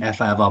feeling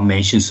if I ever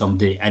mention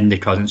somebody in the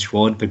current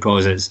squad,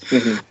 because it's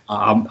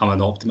I'm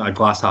an a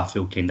glass half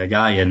full kind of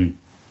guy, and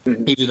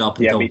even up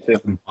until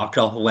Kevin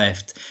Barker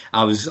left,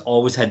 I was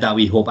always had that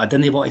wee hope. I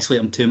didn't want to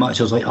slate him too much.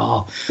 I was like,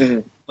 well,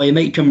 he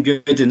might come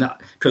good, and that,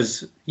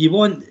 because you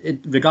want,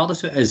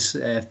 regardless of it is,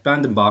 if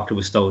Brandon Barker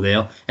was still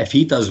there, if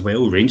he does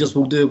well, Rangers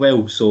will do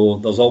well. So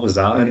there's always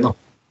that in there.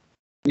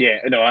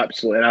 Yeah, no,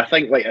 absolutely. And I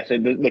think, like I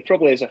said, there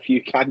probably is a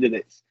few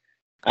candidates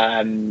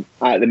at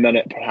the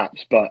minute,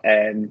 perhaps, but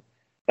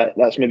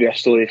that's maybe a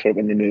story for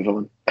when they move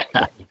on.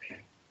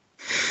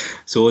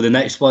 So the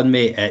next one,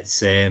 mate, it's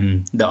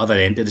the other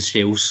end of the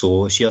scale.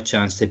 So it's your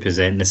chance to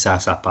present the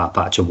Sasa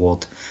Papach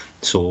Award.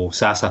 So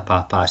Sasa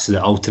Papach is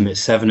the ultimate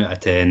 7 out of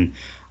 10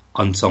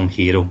 unsung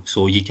hero.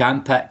 So you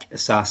can't pick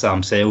Sasa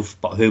himself,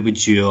 but who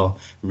would your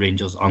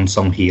Rangers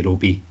unsung hero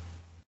be?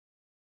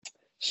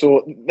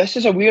 So this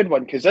is a weird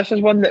one, because this is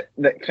one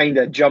that kind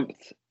of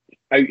jumped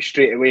out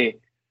straight away.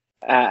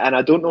 And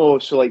I don't know,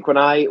 so like when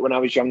I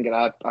was younger,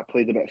 I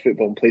played a bit of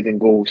football and played in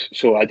goals.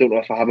 So I don't know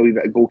if I have a wee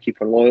bit of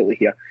goalkeeper loyalty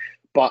here.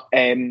 But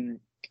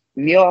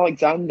Neil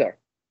Alexander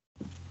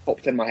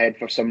popped in my head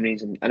for some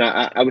reason. And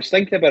I was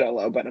thinking about it a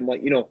little bit. And I'm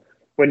like,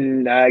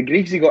 when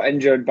Griggsy got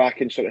injured back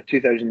in sort of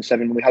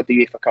 2007, when we had the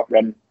UEFA Cup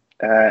run,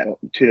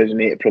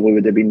 2008 it probably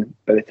would have been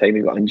by the time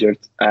he got injured,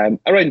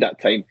 around that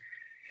time.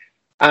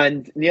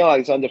 And Neil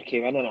Alexander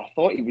came in, and I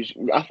thought he was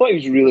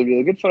really,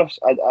 really good for us.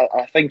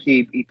 I think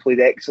he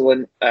played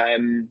excellent. I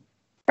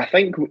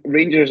think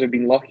Rangers have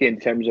been lucky in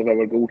terms of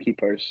our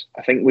goalkeepers.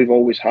 I think we've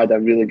always had a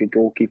really good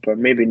goalkeeper,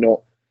 maybe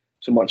not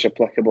so much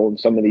applicable in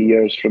some of the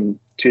years from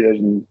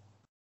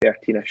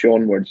 2013-ish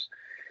onwards.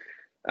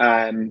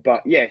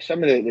 But yeah,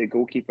 some of the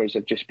goalkeepers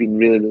have just been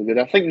really, really good.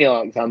 I think Neil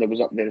Alexander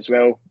was up there as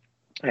well.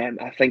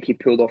 I think he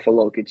pulled off a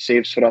lot of good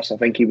saves for us. I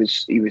think he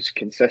was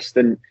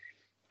consistent.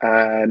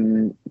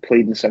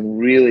 Played in some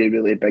really,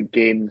 really big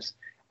games,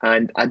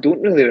 and I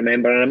don't really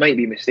remember, and I might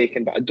be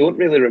mistaken, but I don't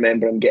really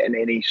remember him getting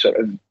any sort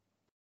of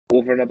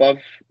over and above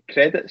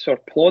credits or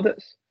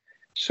plaudits.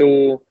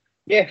 So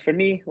yeah, for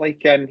me,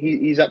 like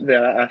he's up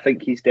there. I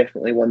think he's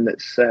definitely one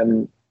that's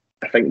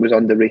I think was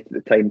underrated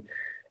at the time,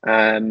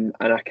 and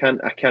I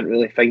can't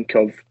really think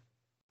of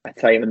a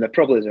time, and there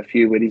probably is a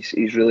few where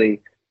he's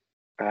really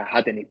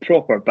had any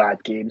proper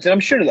bad games, and I'm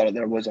sure that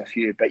there was a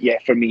few, but yeah,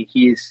 for me,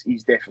 he's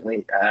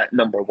definitely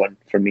number one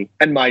for me,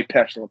 in my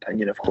personal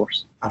opinion, of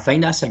course. I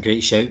think that's a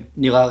great shout,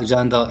 Neil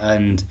Alexander,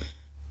 and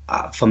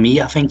for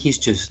me, I think he's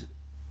just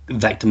a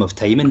victim of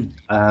timing.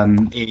 So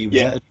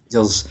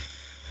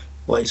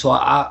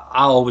I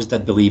always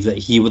did believe that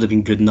he would have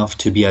been good enough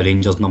to be a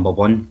Rangers number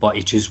one, but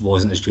he just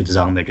wasn't as good as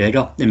Alan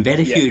McGregor, and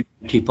very few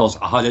keepers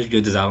are as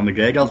good as Alan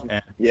McGregor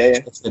at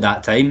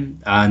that time,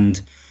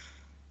 and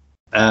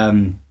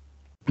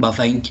but I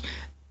think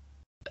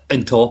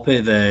on top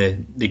of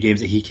the games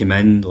that he came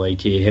in,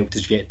 like he helped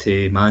us get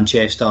to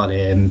Manchester,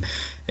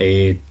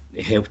 he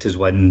helped us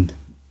win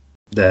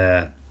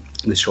the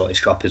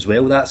Scottish Cup as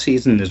well that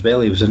season as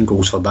well. He was in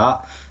goals for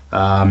that,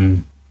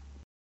 and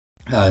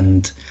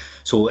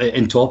so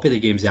on top of the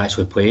games he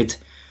actually played,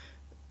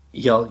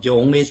 you're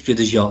only as good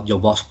as your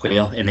worst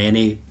player in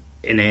any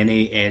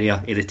area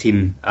of the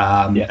team,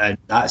 and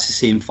that's the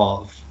same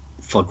for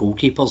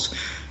goalkeepers.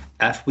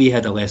 If we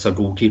had a lesser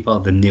goalkeeper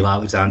than Neil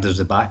Alexander as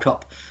the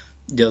backup,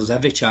 there's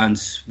every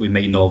chance we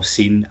might not have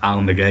seen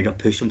Alan McGregor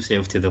push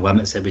himself to the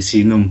limits that we've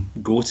seen him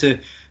go to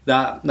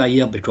that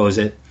year, because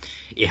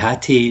he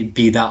had to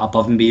be that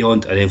above and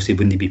beyond, or else he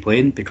wouldn't be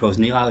playing, because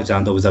Neil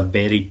Alexander was as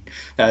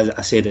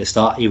I said at the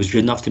start, he was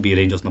good enough to be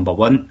Rangers number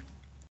one,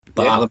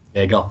 but Alan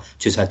McGregor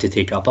just had to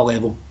take it up a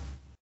level.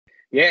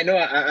 Yeah, no,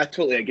 I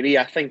totally agree.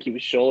 I think he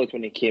was solid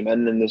when he came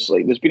in, and there's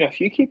been a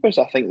few keepers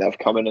I think that have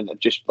come in and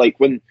just like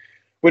when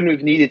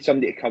we've needed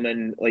somebody to come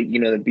in, like, you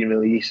know, they've been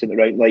really decent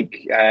around,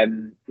 like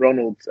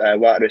Ronald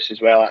Waterous as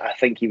well. I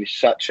think he was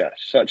such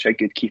a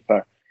good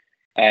keeper.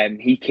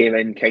 He came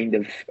in kind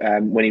of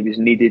when he was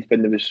needed,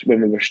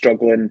 when we were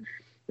struggling.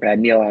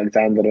 Neil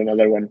Alexander,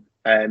 another one.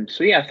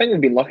 So yeah, I think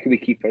we've been lucky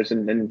with keepers,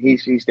 and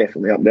he's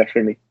definitely up there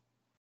for me.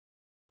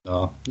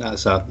 Oh,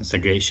 that's a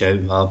great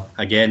shout.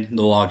 Again,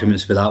 no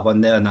arguments for that one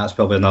there, and that's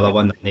probably another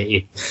one that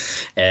I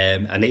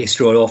need to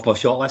stroll off my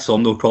shot list, so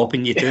I'm not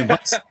cropping you too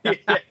much.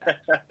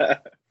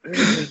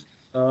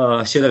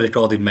 I should have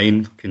recorded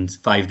mine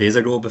 5 days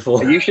ago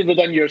before. You should have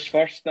done yours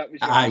first. That was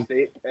your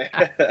mistake.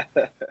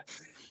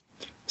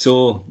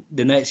 So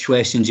the next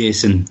question,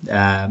 Jason,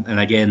 and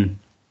again,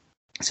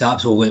 it's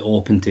absolutely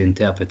open to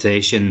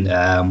interpretation,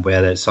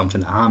 whether it's something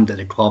that happened at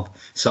the club,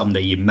 something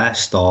that you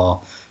missed,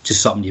 or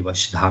just something you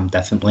wish had happened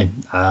differently.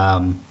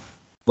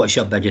 What's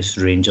your biggest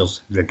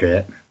Rangers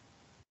regret?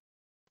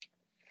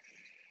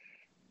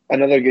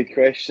 Another good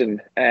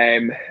question.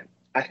 I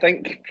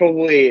think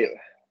probably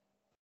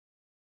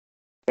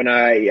when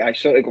I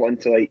sort of got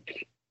into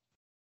like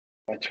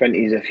my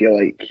 20s, I feel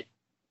like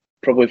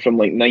probably from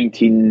like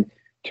 19,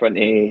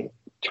 20,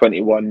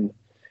 21,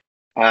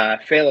 I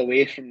fell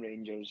away from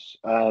Rangers.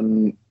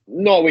 Not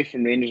away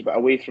from Rangers, but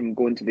away from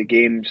going to the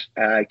games,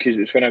 because it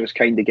was when I was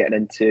kind of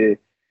getting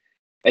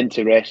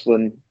into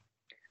wrestling.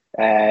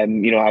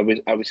 You know, I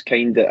was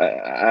going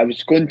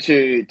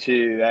to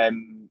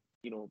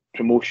you know,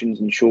 promotions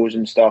and shows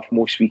and stuff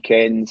most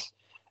weekends,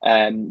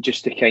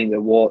 just to kind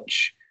of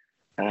watch,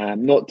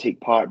 not take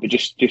part, but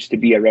just to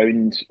be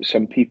around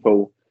some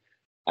people.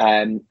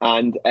 And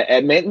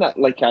it meant that,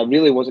 like, I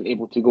really wasn't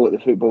able to go at the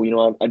football. You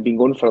know, I'd been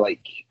going for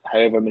like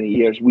however many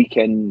years,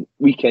 weekend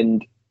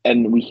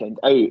in, weekend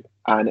out,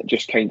 and it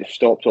just kind of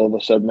stopped all of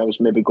a sudden. I was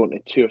maybe going to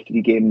 2 or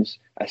 3 games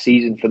a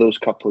season for those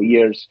couple of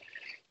years.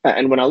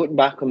 And when I look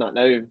back on that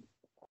now, I'm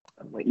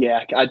like,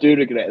 yeah, I do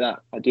regret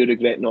that. I do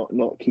regret not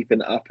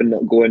keeping it up and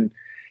not going,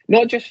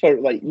 not just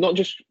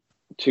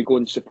to go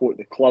and support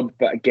the club,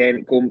 but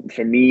again,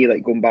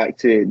 going back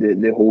to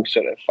the whole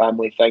sort of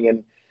family thing.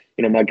 And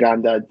you know, my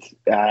granddad,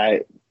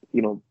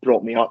 you know,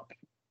 brought me up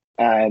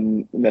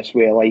in this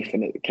way of life,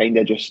 and it kind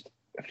of just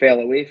fell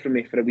away from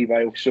me for a wee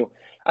while. So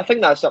I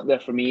think that's up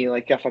there for me.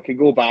 Like, if I could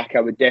go back,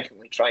 I would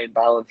definitely try and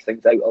balance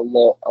things out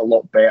a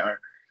lot better.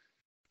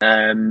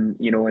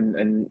 You know,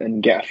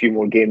 and get a few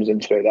more games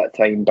in throughout that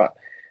time. But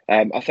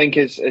I think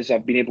as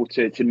I've been able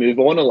to move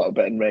on a little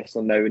bit in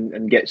wrestling now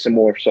and get some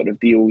more sort of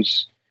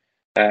deals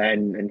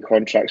and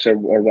contracts or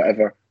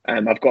whatever,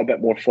 I've got a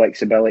bit more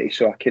flexibility,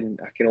 so I can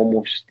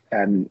almost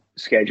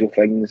schedule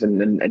things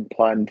and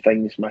plan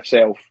things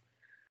myself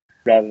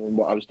rather than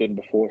what I was doing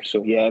before.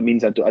 So yeah, it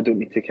means I don't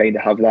need to kind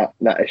of have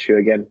that issue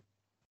again.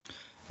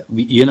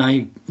 You and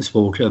I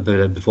spoke about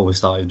it before we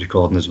started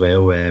recording as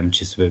well,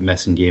 just about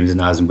missing games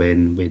and as and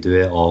when we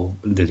do it, or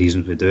the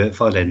reasons we do it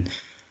for. And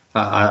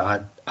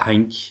I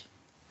think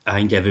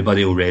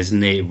everybody will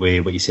resonate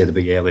with what you said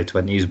about your early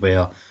 20s,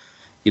 where,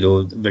 you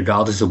know,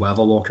 regardless of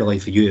whatever walk of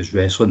life for you is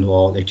wrestling,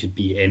 or it could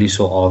be any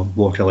sort of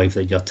walk of life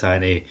that you're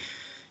trying to,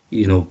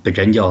 you know,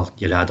 begin your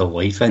adult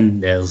life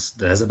in, there is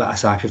a bit of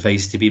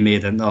sacrifice to be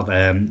made in there,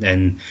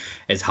 and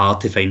it's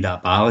hard to find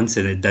that balance,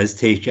 and it does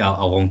take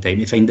a long time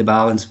to find the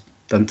balance,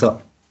 doesn't it?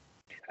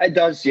 It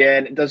does, yeah,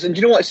 and it does. And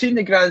do you know what? See, in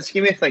the grand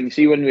scheme of things,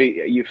 see, when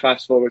you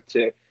fast forward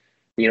to,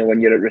 you know,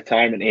 when you're at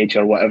retirement age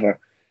or whatever,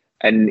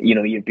 and, you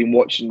know, you've been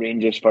watching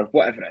Rangers for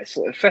whatever it is,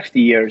 like 50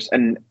 years,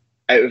 and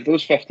out of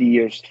those 50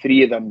 years,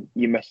 3 of them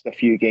you missed a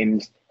few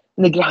games.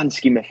 In the grand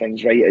scheme of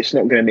things, right, it's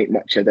not going to make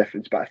much of a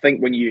difference. But I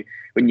think when you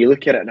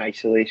look at it in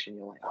isolation,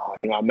 you're like, oh,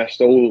 you know, I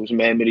missed all those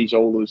memories,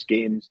 all those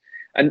games.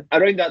 And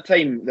around that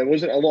time, there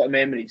wasn't a lot of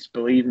memories,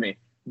 believe me.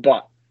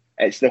 But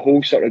it's the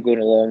whole sort of going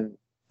along,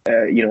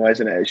 you know,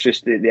 isn't it? It's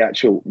just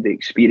the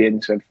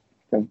experience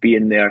of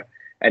being there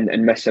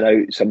and missing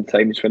out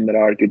sometimes when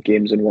there are good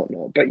games and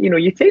whatnot. But, you know,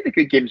 you take the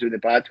good games with the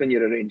bad when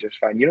you're a Rangers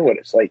fan. You know what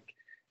it's like.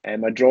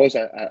 A draw's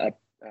a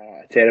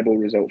terrible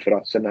result for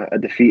us, and a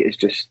defeat is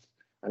just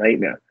a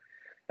nightmare.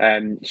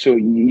 So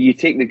you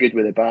take the good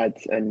with the bad,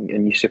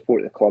 and you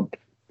support the club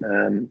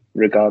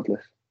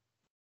regardless.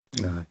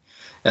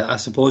 I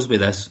suppose with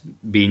this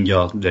being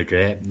your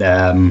regret,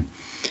 a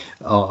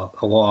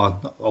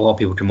lot of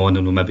people come on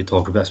and will maybe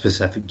talk about a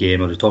specific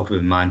game, or they talk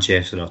about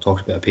Manchester, or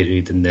talk about a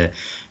period in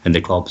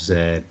the club's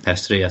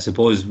history. I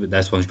suppose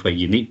this one's quite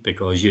unique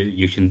because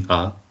you can,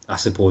 I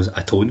suppose,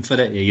 atone for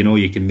it. You know,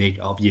 you can make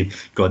it up.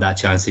 You've got that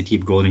chance to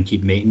keep going and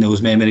keep making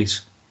those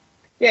memories.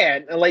 Yeah,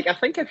 and like I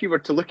think if you were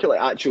to look at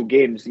like actual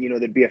games, you know,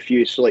 there'd be a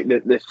few. So like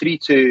the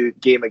 3-2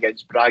 game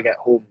against Braga at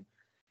home,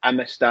 I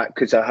missed that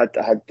because I had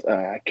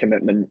a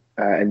commitment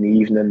in the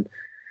evening.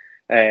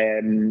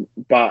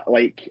 But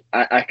like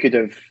I could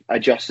have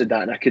adjusted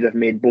that and I could have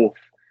made both.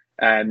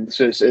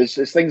 So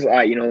it's things like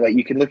that, you know, like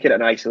you can look at it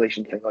in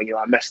isolation, think, oh, you know,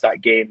 I missed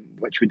that game,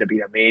 which would have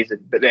been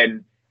amazing. But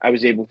then I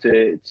was able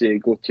to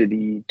go to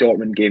the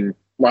Dortmund game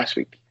last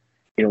week,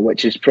 you know,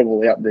 which is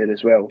probably up there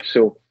as well.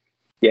 So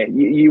yeah,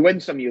 you win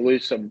some, you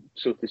lose some,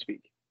 so to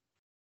speak.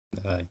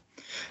 Aye.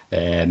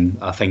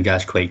 I think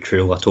that's quite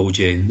cruel. I told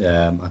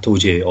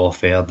you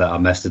off air that I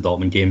missed the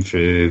Dortmund game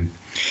through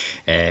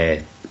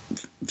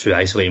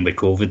isolating with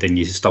COVID, and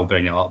you still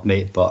bring it up,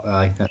 mate. But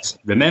that's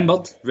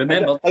remembered.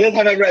 I did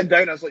have it written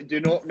down. I was like, do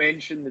not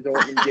mention the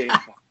Dortmund game.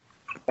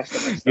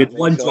 You had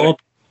one job.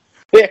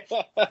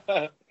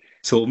 Yeah.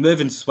 So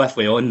moving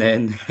swiftly on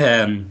then.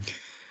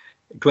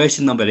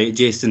 Question number 8,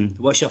 Jason.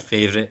 What's your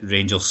favourite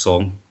Rangers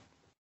song?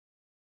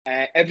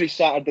 Every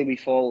Saturday We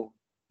Fall.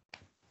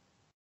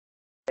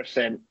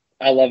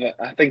 I love it.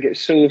 I think it's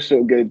so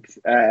good.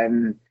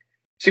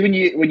 See, when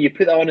you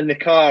put that on in the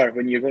car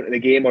when you're going to the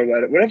game or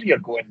wherever you're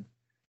going,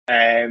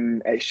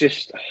 it's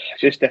just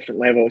different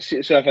levels.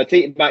 So if I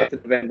take it back to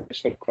November,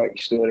 just for a quick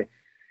story.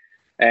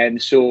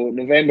 So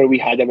November we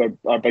had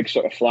our big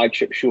sort of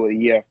flagship show of the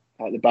year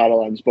at the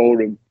Barrowlands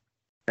Ballroom,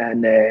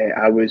 and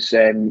I was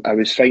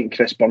fighting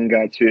Chris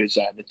Bungard, who is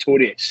a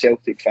notorious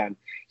Celtic fan.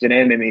 He's an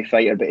MMA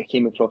fighter, but he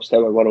came across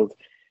our world,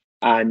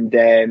 and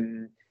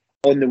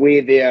on the way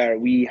there,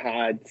 we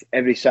had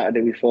Every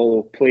Saturday We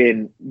Follow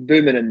playing,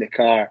 booming in the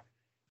car,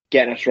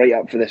 getting us right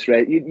up for this.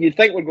 You'd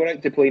think we're going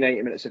out to play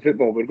 90 minutes of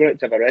football. We're going out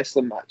to have a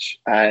wrestling match,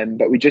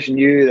 but we just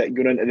knew that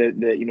going into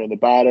the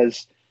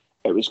Barras,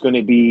 it was going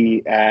to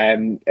be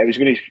going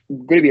to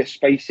be a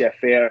spicy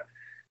affair.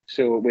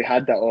 So we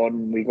had that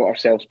on. We got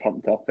ourselves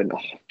pumped up, and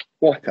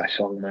what a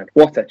song, man!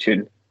 What a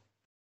tune.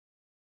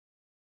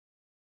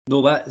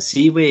 No, but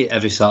see,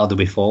 Every Saturday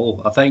We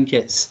Follow, I think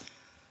it's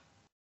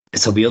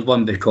a weird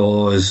one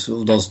because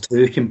there's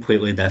two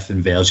completely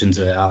different versions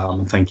that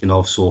I'm thinking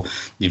of. So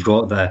you've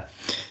got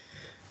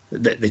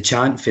the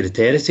chant for the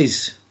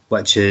terraces,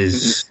 which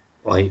is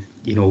like,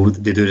 you know,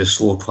 they do the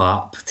slow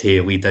clap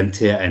to lead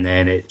into it, and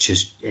then it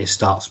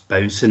starts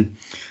bouncing.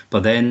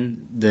 But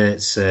then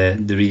there's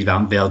the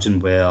revamped version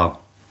where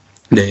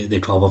the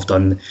club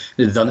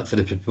they've done it for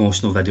the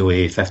promotional video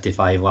of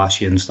 55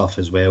 last year and stuff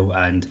as well,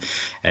 and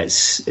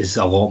it's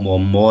a lot more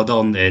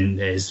modern and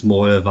it's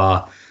more of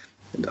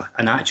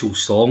an actual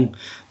song,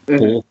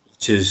 both,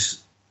 which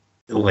is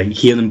like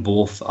hearing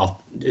both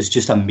it's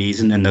just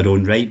amazing in their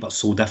own right, but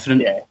so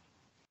different.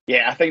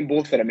 Yeah, I think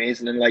both are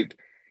amazing, and like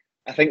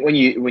I think when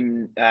you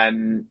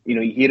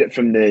hear it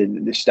from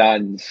the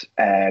stands,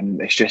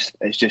 it's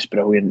just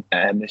brilliant,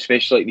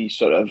 especially like these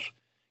sort of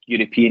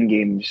European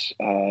games.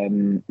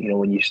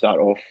 When you start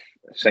off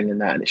singing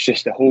that, and it's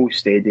just the whole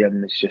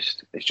stadium. It's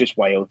just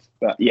wild.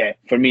 But yeah,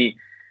 for me,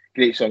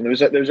 great song. There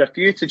was a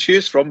few to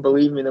choose from.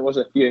 Believe me, there was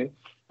a few.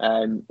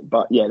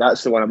 But yeah,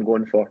 that's the one I'm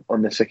going for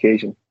on this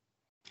occasion.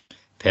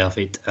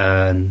 Perfect,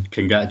 and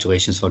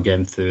congratulations for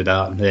getting through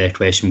that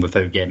question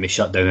without getting me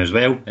shut down as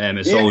well.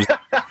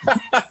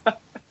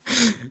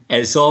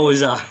 It's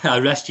always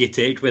a risk you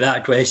take with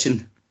that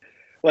question.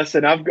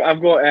 Listen, I've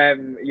got I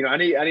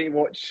need to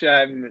watch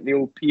the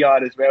old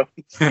PR as well.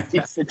 I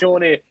don't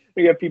want to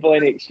give people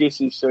any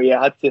excuses. So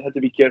yeah, I had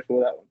to be careful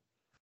with that one.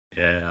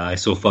 Yeah,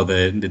 so for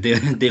the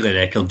Daily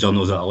Record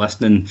journals that are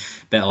listening,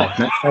 better luck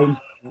next time.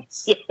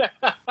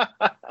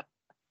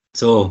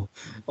 So,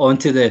 on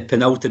to the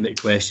penultimate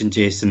question,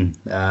 Jason.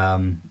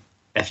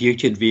 If you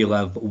could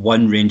relive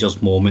one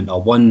Rangers moment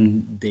or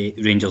one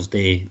Rangers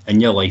day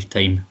in your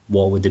lifetime,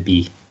 what would it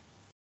be?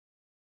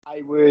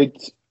 I would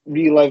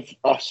relive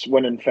us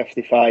winning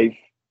 55.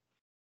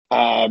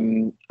 I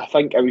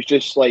think it was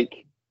just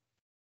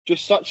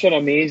such an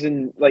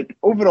amazing, like,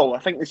 overall, I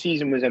think the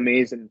season was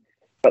amazing,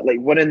 but like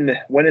winning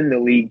the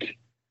league,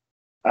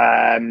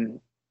 well,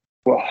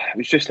 it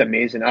was just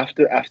amazing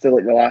after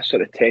like the last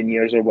sort of 10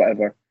 years or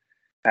whatever.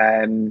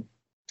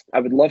 I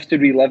would love to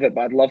relive it,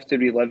 but I'd love to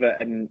relive it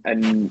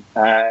and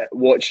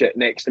watch it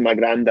next to my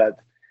granddad,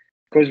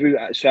 because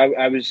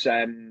I was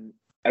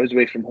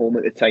away from home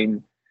at the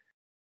time,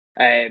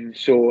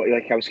 so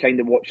like I was kind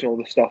of watching all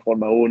the stuff on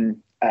my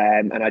own,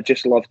 and I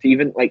just loved,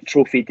 even like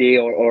Trophy Day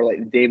or like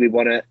the day we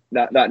won it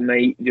that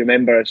night. Do you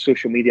remember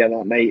social media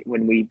that night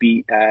when we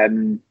beat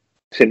St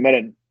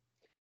Mirren?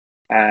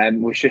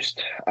 Was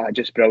just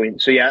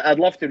brilliant. So yeah, I'd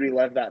love to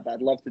relive that, but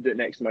I'd love to do it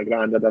next to my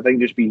granddad. I think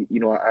just be,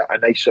 a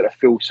nice sort of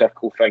full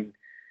circle thing,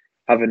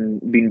 having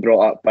been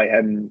brought up by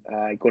him,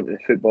 going to the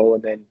football,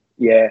 and then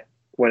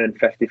winning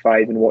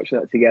 55 and watching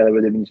that together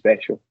would have been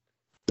special.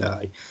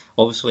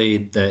 Obviously,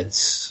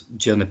 that's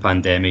during the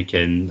pandemic,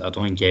 and I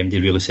don't think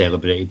MD really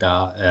celebrated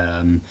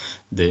that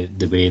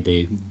the way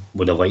they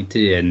would have liked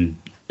to in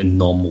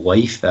normal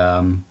life.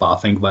 But I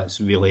think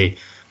what's really,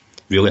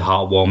 really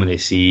heartwarming to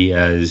see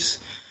is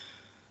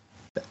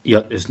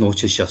it's not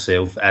just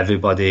yourself.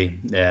 Everybody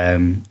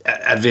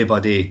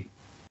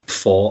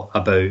thought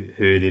about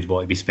who they'd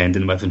want to be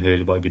spending with and who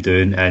they'd want to be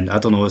doing. And I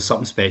don't know, there's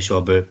something special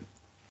about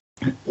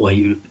like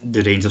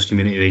the Rangers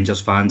community,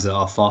 Rangers fans, that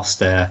our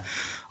first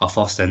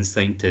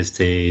instinct is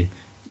to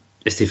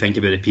think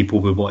about the people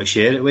we want to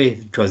share it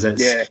with, because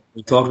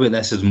we talk about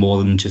this as more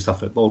than just a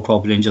football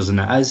club, Rangers,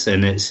 and it is,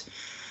 and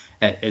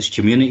it's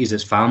communities,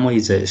 it's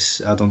families, it's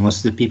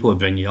the people who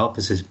bring you up,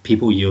 it's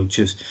people you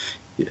just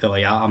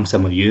like. I'm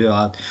similar to you.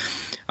 I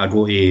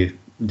go to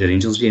the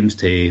Rangers games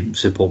to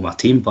support my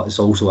team, but it's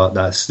also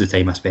that's the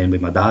time I spend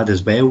with my dad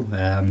as well.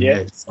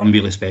 I'm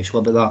really special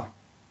about that.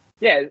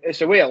 Yeah, it's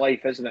a way of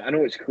life, isn't it? I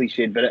know it's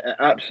cliched, but it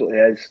absolutely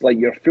is. Like,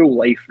 your full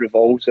life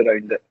revolves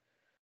around it.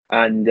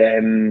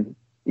 And,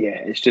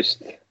 it's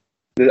just...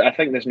 I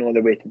think there's no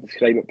other way to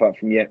describe it apart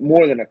from,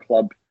 more than a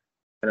club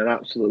and an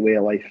absolute way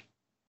of life.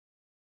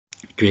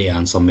 Great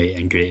answer, mate,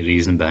 and great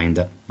reason behind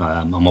it.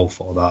 I'm all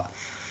for that.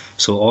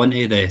 So on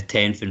to the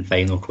 10th and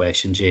final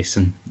question,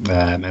 Jason.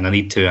 And I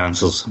need 2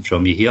 answers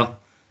from you here.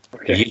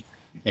 Okay.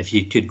 If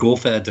you could go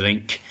for a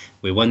drink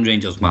with one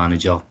Rangers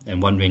manager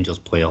and one Rangers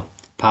player,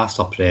 past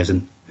or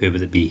present, who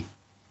would it be?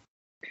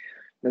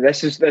 Now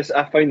this.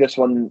 I find this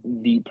one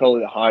probably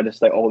the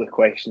hardest out of all the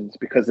questions,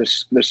 because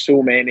there's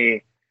so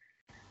many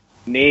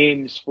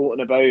names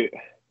floating about,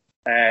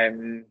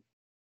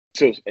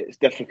 so it's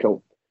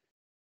difficult.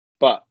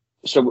 But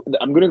so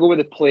I'm going to go with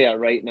the player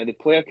right now. The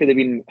player could have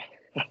been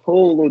a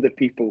whole load of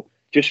people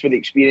just for the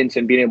experience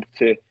and being able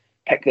to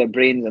pick their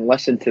brains and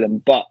listen to them.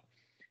 But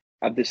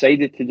I've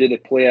decided to do the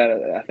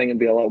player. I think it'd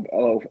be a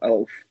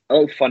little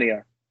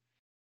funnier.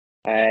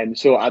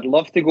 So I'd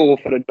love to go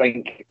for a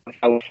drink with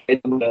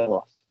Alfredo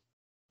Morelos.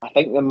 I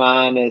think the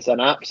man is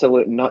an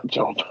absolute nut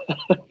job.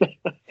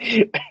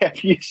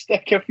 If you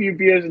stick a few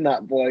beers in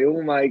that boy,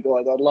 oh my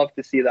God, I'd love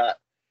to see that.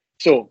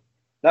 So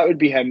that would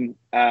be him.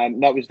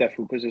 That was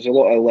difficult because there's a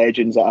lot of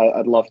legends that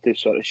I'd love to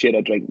sort of share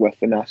a drink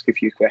with and ask a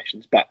few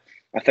questions. But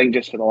I think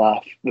just for the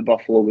laugh, the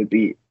Buffalo would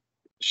be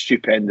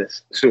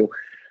stupendous. So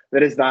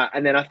there is that.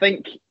 And then I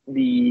think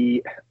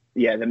the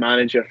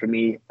manager for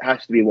me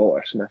has to be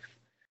Walter Smith.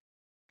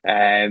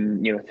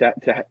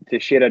 To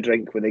share a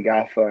drink with a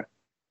gaffer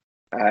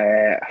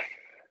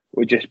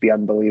would just be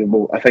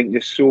unbelievable. I think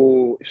just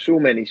so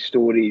many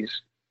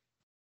stories.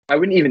 I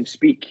wouldn't even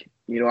speak.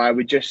 I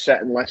would just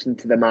sit and listen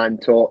to the man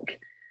talk.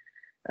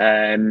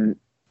 I think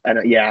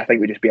it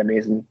would just be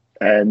amazing.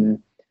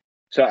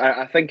 So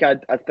I think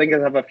I'd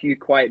have a few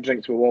quiet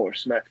drinks with Walter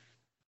Smith,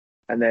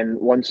 and then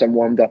once I'm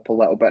warmed up a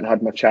little bit and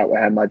had my chat with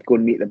him, I'd go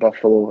and meet the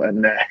Buffalo,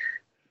 and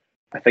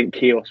I think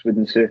chaos would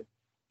ensue.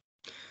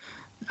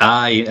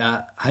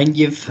 I think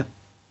you've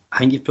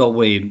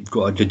probably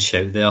got a good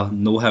shout there.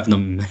 No having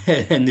them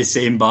in the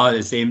same bar at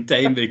the same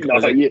time,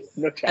 because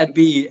it'd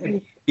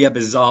be a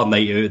bizarre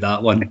night out,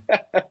 that one.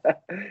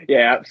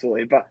 Yeah,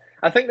 absolutely. But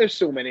I think there's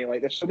so many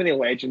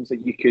legends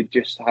that you could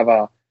just have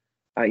a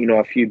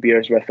few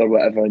beers with or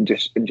whatever, and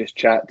just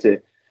chat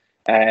to.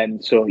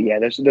 So yeah,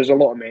 there's a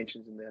lot of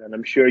mentions in there, and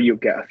I'm sure you'll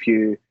get a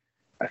few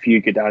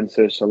good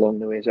answers along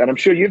the way. And I'm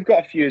sure you've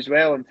got a few as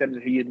well in terms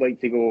of who you'd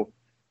like to go.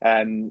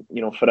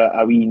 For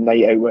a wee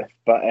night out with.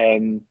 But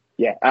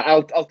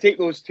I'll take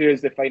those 2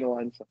 as the final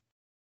answer.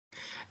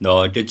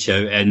 No, good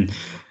shout. And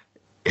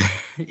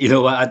you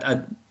know what,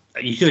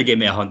 you could have given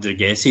me 100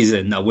 guesses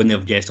and I wouldn't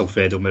have guessed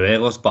Alfredo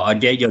Morelos, but I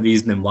get your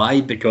reasoning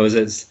why,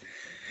 because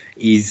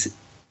he's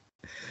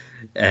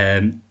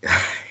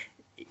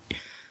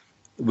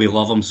we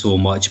love him so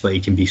much, but he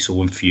can be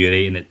so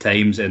infuriating at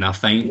times, and I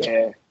think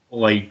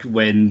like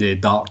when the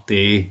dark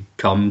day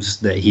comes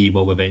that he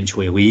will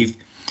eventually leave,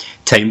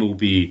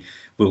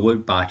 we'll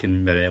look back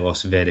in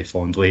Morelos very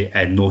fondly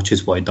and not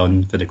just what he'd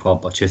done for the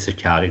club, but just the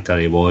character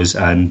he was,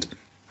 and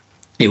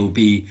he'll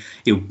be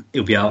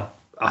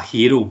a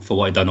hero for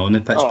what he'd done on the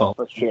pitch, but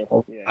for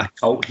sure. A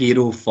cult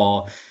hero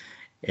for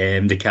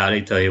the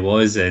character he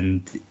was,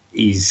 and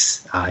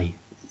he's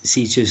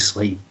just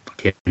like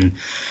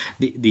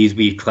these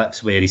wee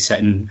clips where he's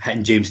hitting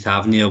James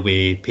Tavernier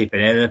with paper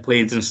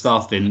aeroplanes and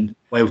stuff, and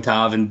while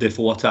Tav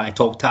before trying to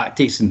talk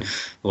tactics, and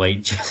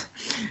like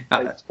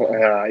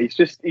he's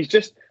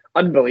just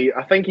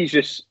unbelievable. I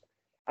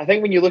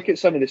think when you look at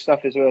some of the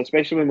stuff as well,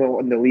 especially when we're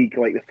in the league,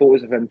 like the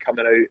photos of him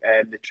coming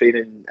out the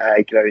training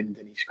ground,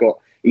 and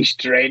he's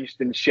drenched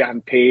in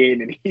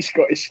champagne, and he's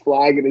got his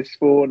flag and his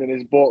phone and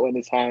his bottle in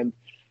his hand.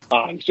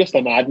 He's just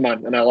a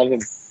madman, and I love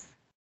him.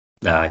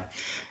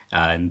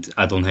 And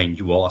I don't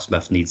think Walter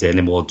Smith needs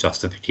any more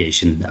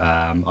justification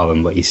other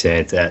than what he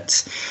said.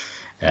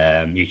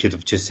 You could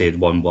have just said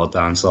one word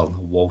answer,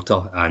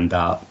 Walter, and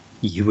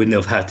you would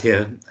not have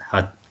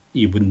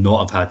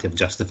had to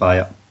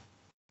justify it.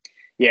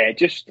 Yeah,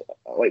 just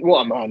like,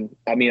 what a man.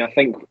 I mean, I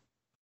think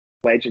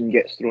legend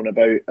gets thrown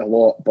about a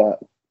lot, but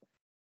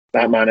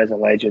that man is a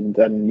legend,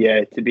 and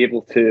yeah, to be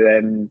able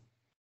to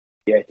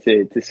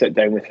to sit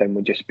down with him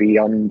would just be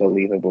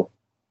unbelievable.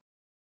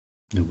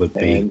 It would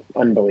be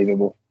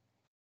unbelievable.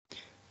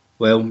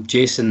 Well,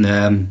 Jason,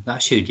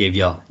 that sure gave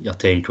you your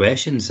 10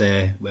 questions.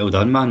 Well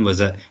done, man. Was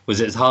it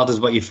as hard as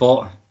what you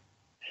thought?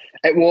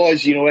 It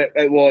was,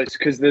 it was,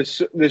 because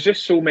there's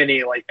just so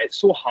many, like, it's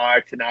so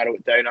hard to narrow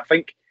it down. I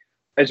think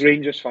as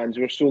Rangers fans,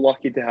 we're so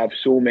lucky to have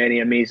so many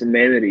amazing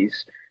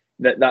memories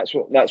that's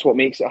what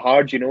makes it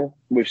hard.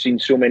 We've seen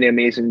so many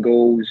amazing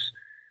goals,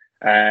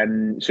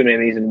 so many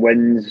amazing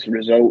wins,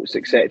 results,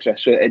 etc.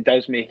 So it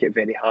does make it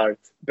very hard,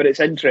 but it's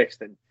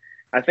interesting.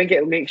 I think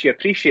it makes you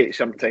appreciate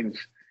sometimes,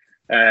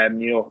 how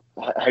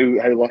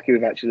lucky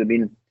we've actually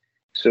been.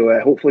 So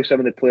hopefully some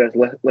of the players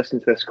listen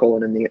to this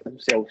call and they get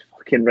themselves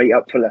fucking right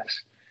up for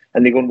this,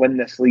 and they go and win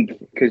this league,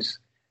 because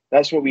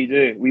that's what we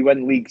do. We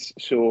win leagues.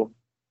 So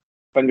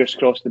fingers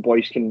crossed the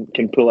boys can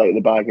pull out of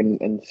the bag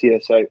and see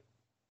us out.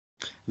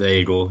 There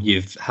you go.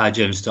 You've had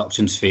your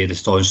instructions for the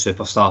staunch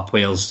superstar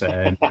players.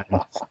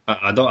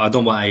 I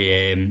don't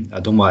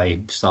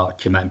want to start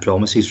committing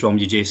promises from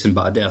you, Jason,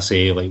 but I dare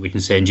say, like, we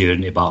can send you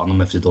into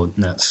Barnum if they don't.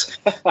 That's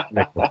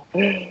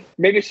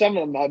maybe some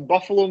of them.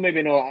 Buffalo,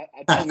 maybe not.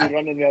 I'd probably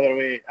running the other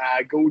way.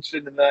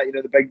 Goldson and that,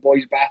 the big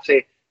boys,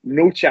 Batty,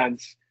 no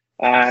chance.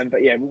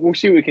 But yeah, we'll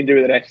see what we can do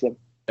with the rest of them.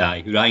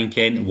 Aye, Ryan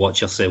Kent,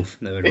 watch yourself.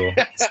 There we go.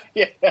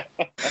 Yeah.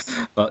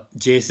 But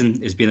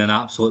Jason, it's been an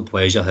absolute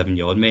pleasure having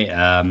you on, mate.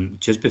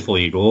 Just before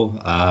you go,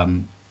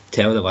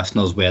 tell the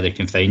listeners where they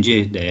can find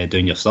you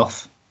doing your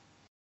stuff.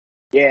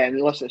 Yeah,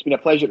 and listen, it's been a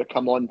pleasure to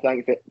come on.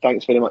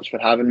 Thanks very much for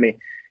having me.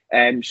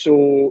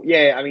 So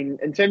yeah, I mean,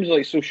 in terms of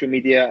like social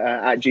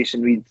media, at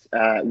Jason Reed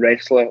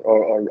Wrestler,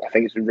 or I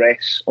think it's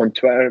Res on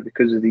Twitter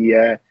because of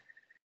the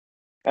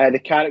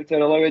character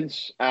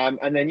allowance,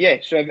 and then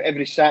so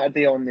every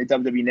Saturday on the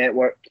WWE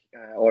Network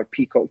or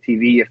Peacock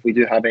TV, if we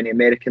do have any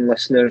American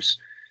listeners,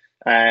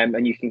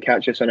 and you can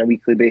catch us on a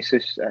weekly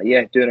basis,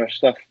 doing our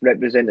stuff,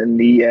 representing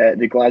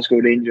the Glasgow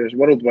Rangers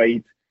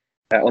worldwide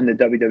on the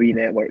WWE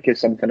Network is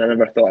something I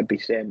never thought I'd be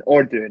saying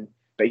or doing,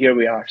 but here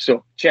we are.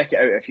 So check it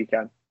out if you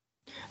can.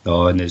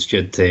 Oh, and it's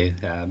good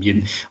to,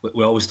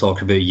 we always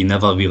talk about you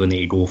never really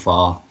need to go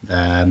far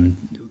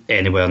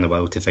anywhere in the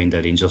world to find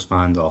a Rangers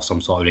fan or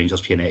some sort of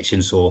Rangers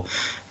connection. So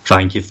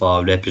thank you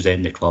for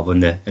representing the club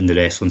on the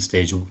wrestling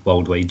stage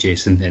worldwide,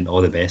 Jason, and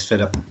all the best for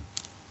it.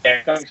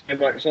 Yeah, thanks very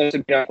much. It's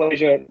been a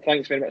pleasure.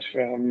 Thanks very much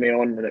for having me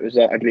on, and it was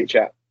a great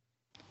chat.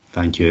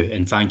 Thank you,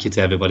 and thank you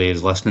to everybody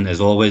who's listening.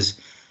 As always,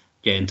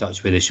 get in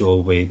touch with the show.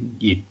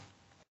 We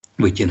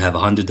can have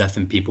 100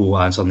 different people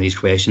answering these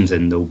questions,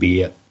 and there'll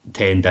be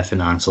 10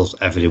 different answers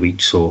every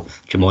week. So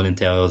come on and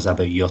tell us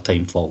about your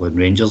time following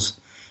Rangers.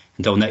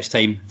 Until next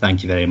time,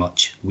 thank you very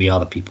much. We are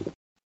the people.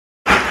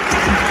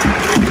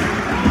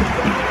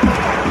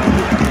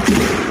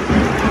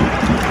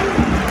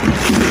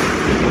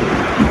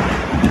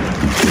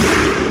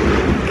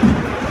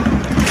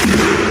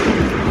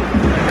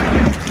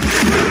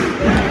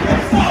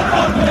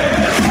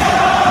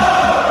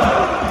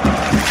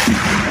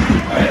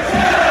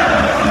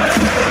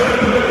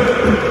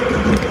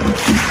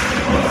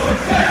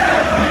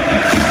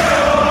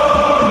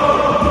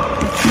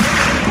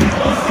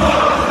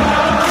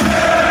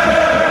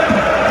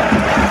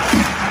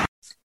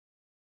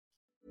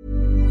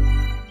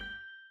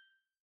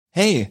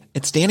 Hey,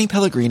 it's Danny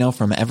Pellegrino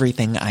from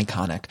Everything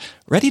Iconic.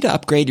 Ready to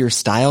upgrade your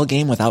style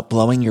game without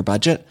blowing your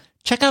budget?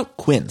 Check out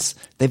Quince.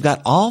 They've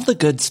got all the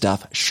good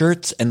stuff,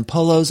 shirts and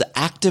polos,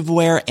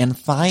 activewear, and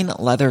fine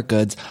leather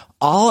goods,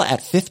 all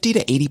at 50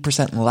 to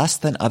 80% less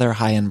than other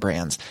high-end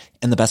brands.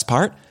 And the best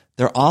part?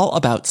 They're all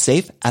about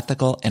safe,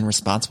 ethical, and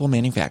responsible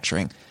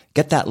manufacturing.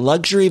 Get that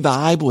luxury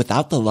vibe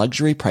without the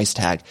luxury price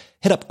tag.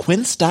 Hit up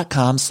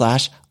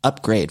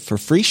quince.com/upgrade for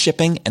free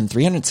shipping and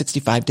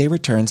 365-day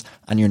returns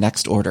on your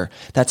next order.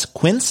 That's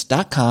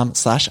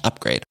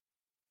quince.com/upgrade.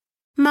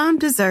 Mom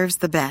deserves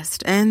the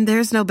best, and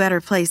there's no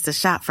better place to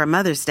shop for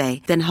Mother's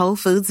Day than Whole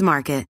Foods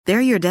Market. They're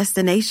your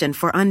destination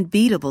for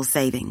unbeatable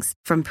savings,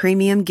 from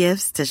premium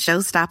gifts to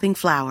show-stopping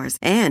flowers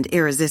and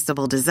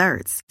irresistible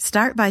desserts.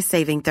 Start by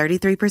saving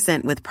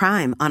 33% with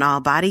Prime on all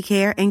body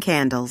care and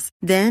candles.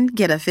 Then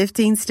get a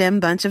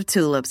 15-stem bunch of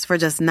tulips for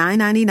just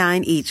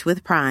 $9.99 each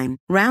with Prime.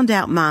 Round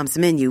out Mom's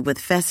menu with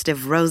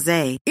festive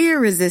rosé,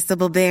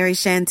 irresistible berry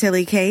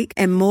chantilly cake,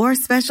 and more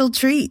special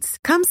treats.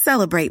 Come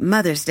celebrate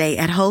Mother's Day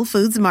at Whole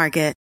Foods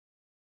Market.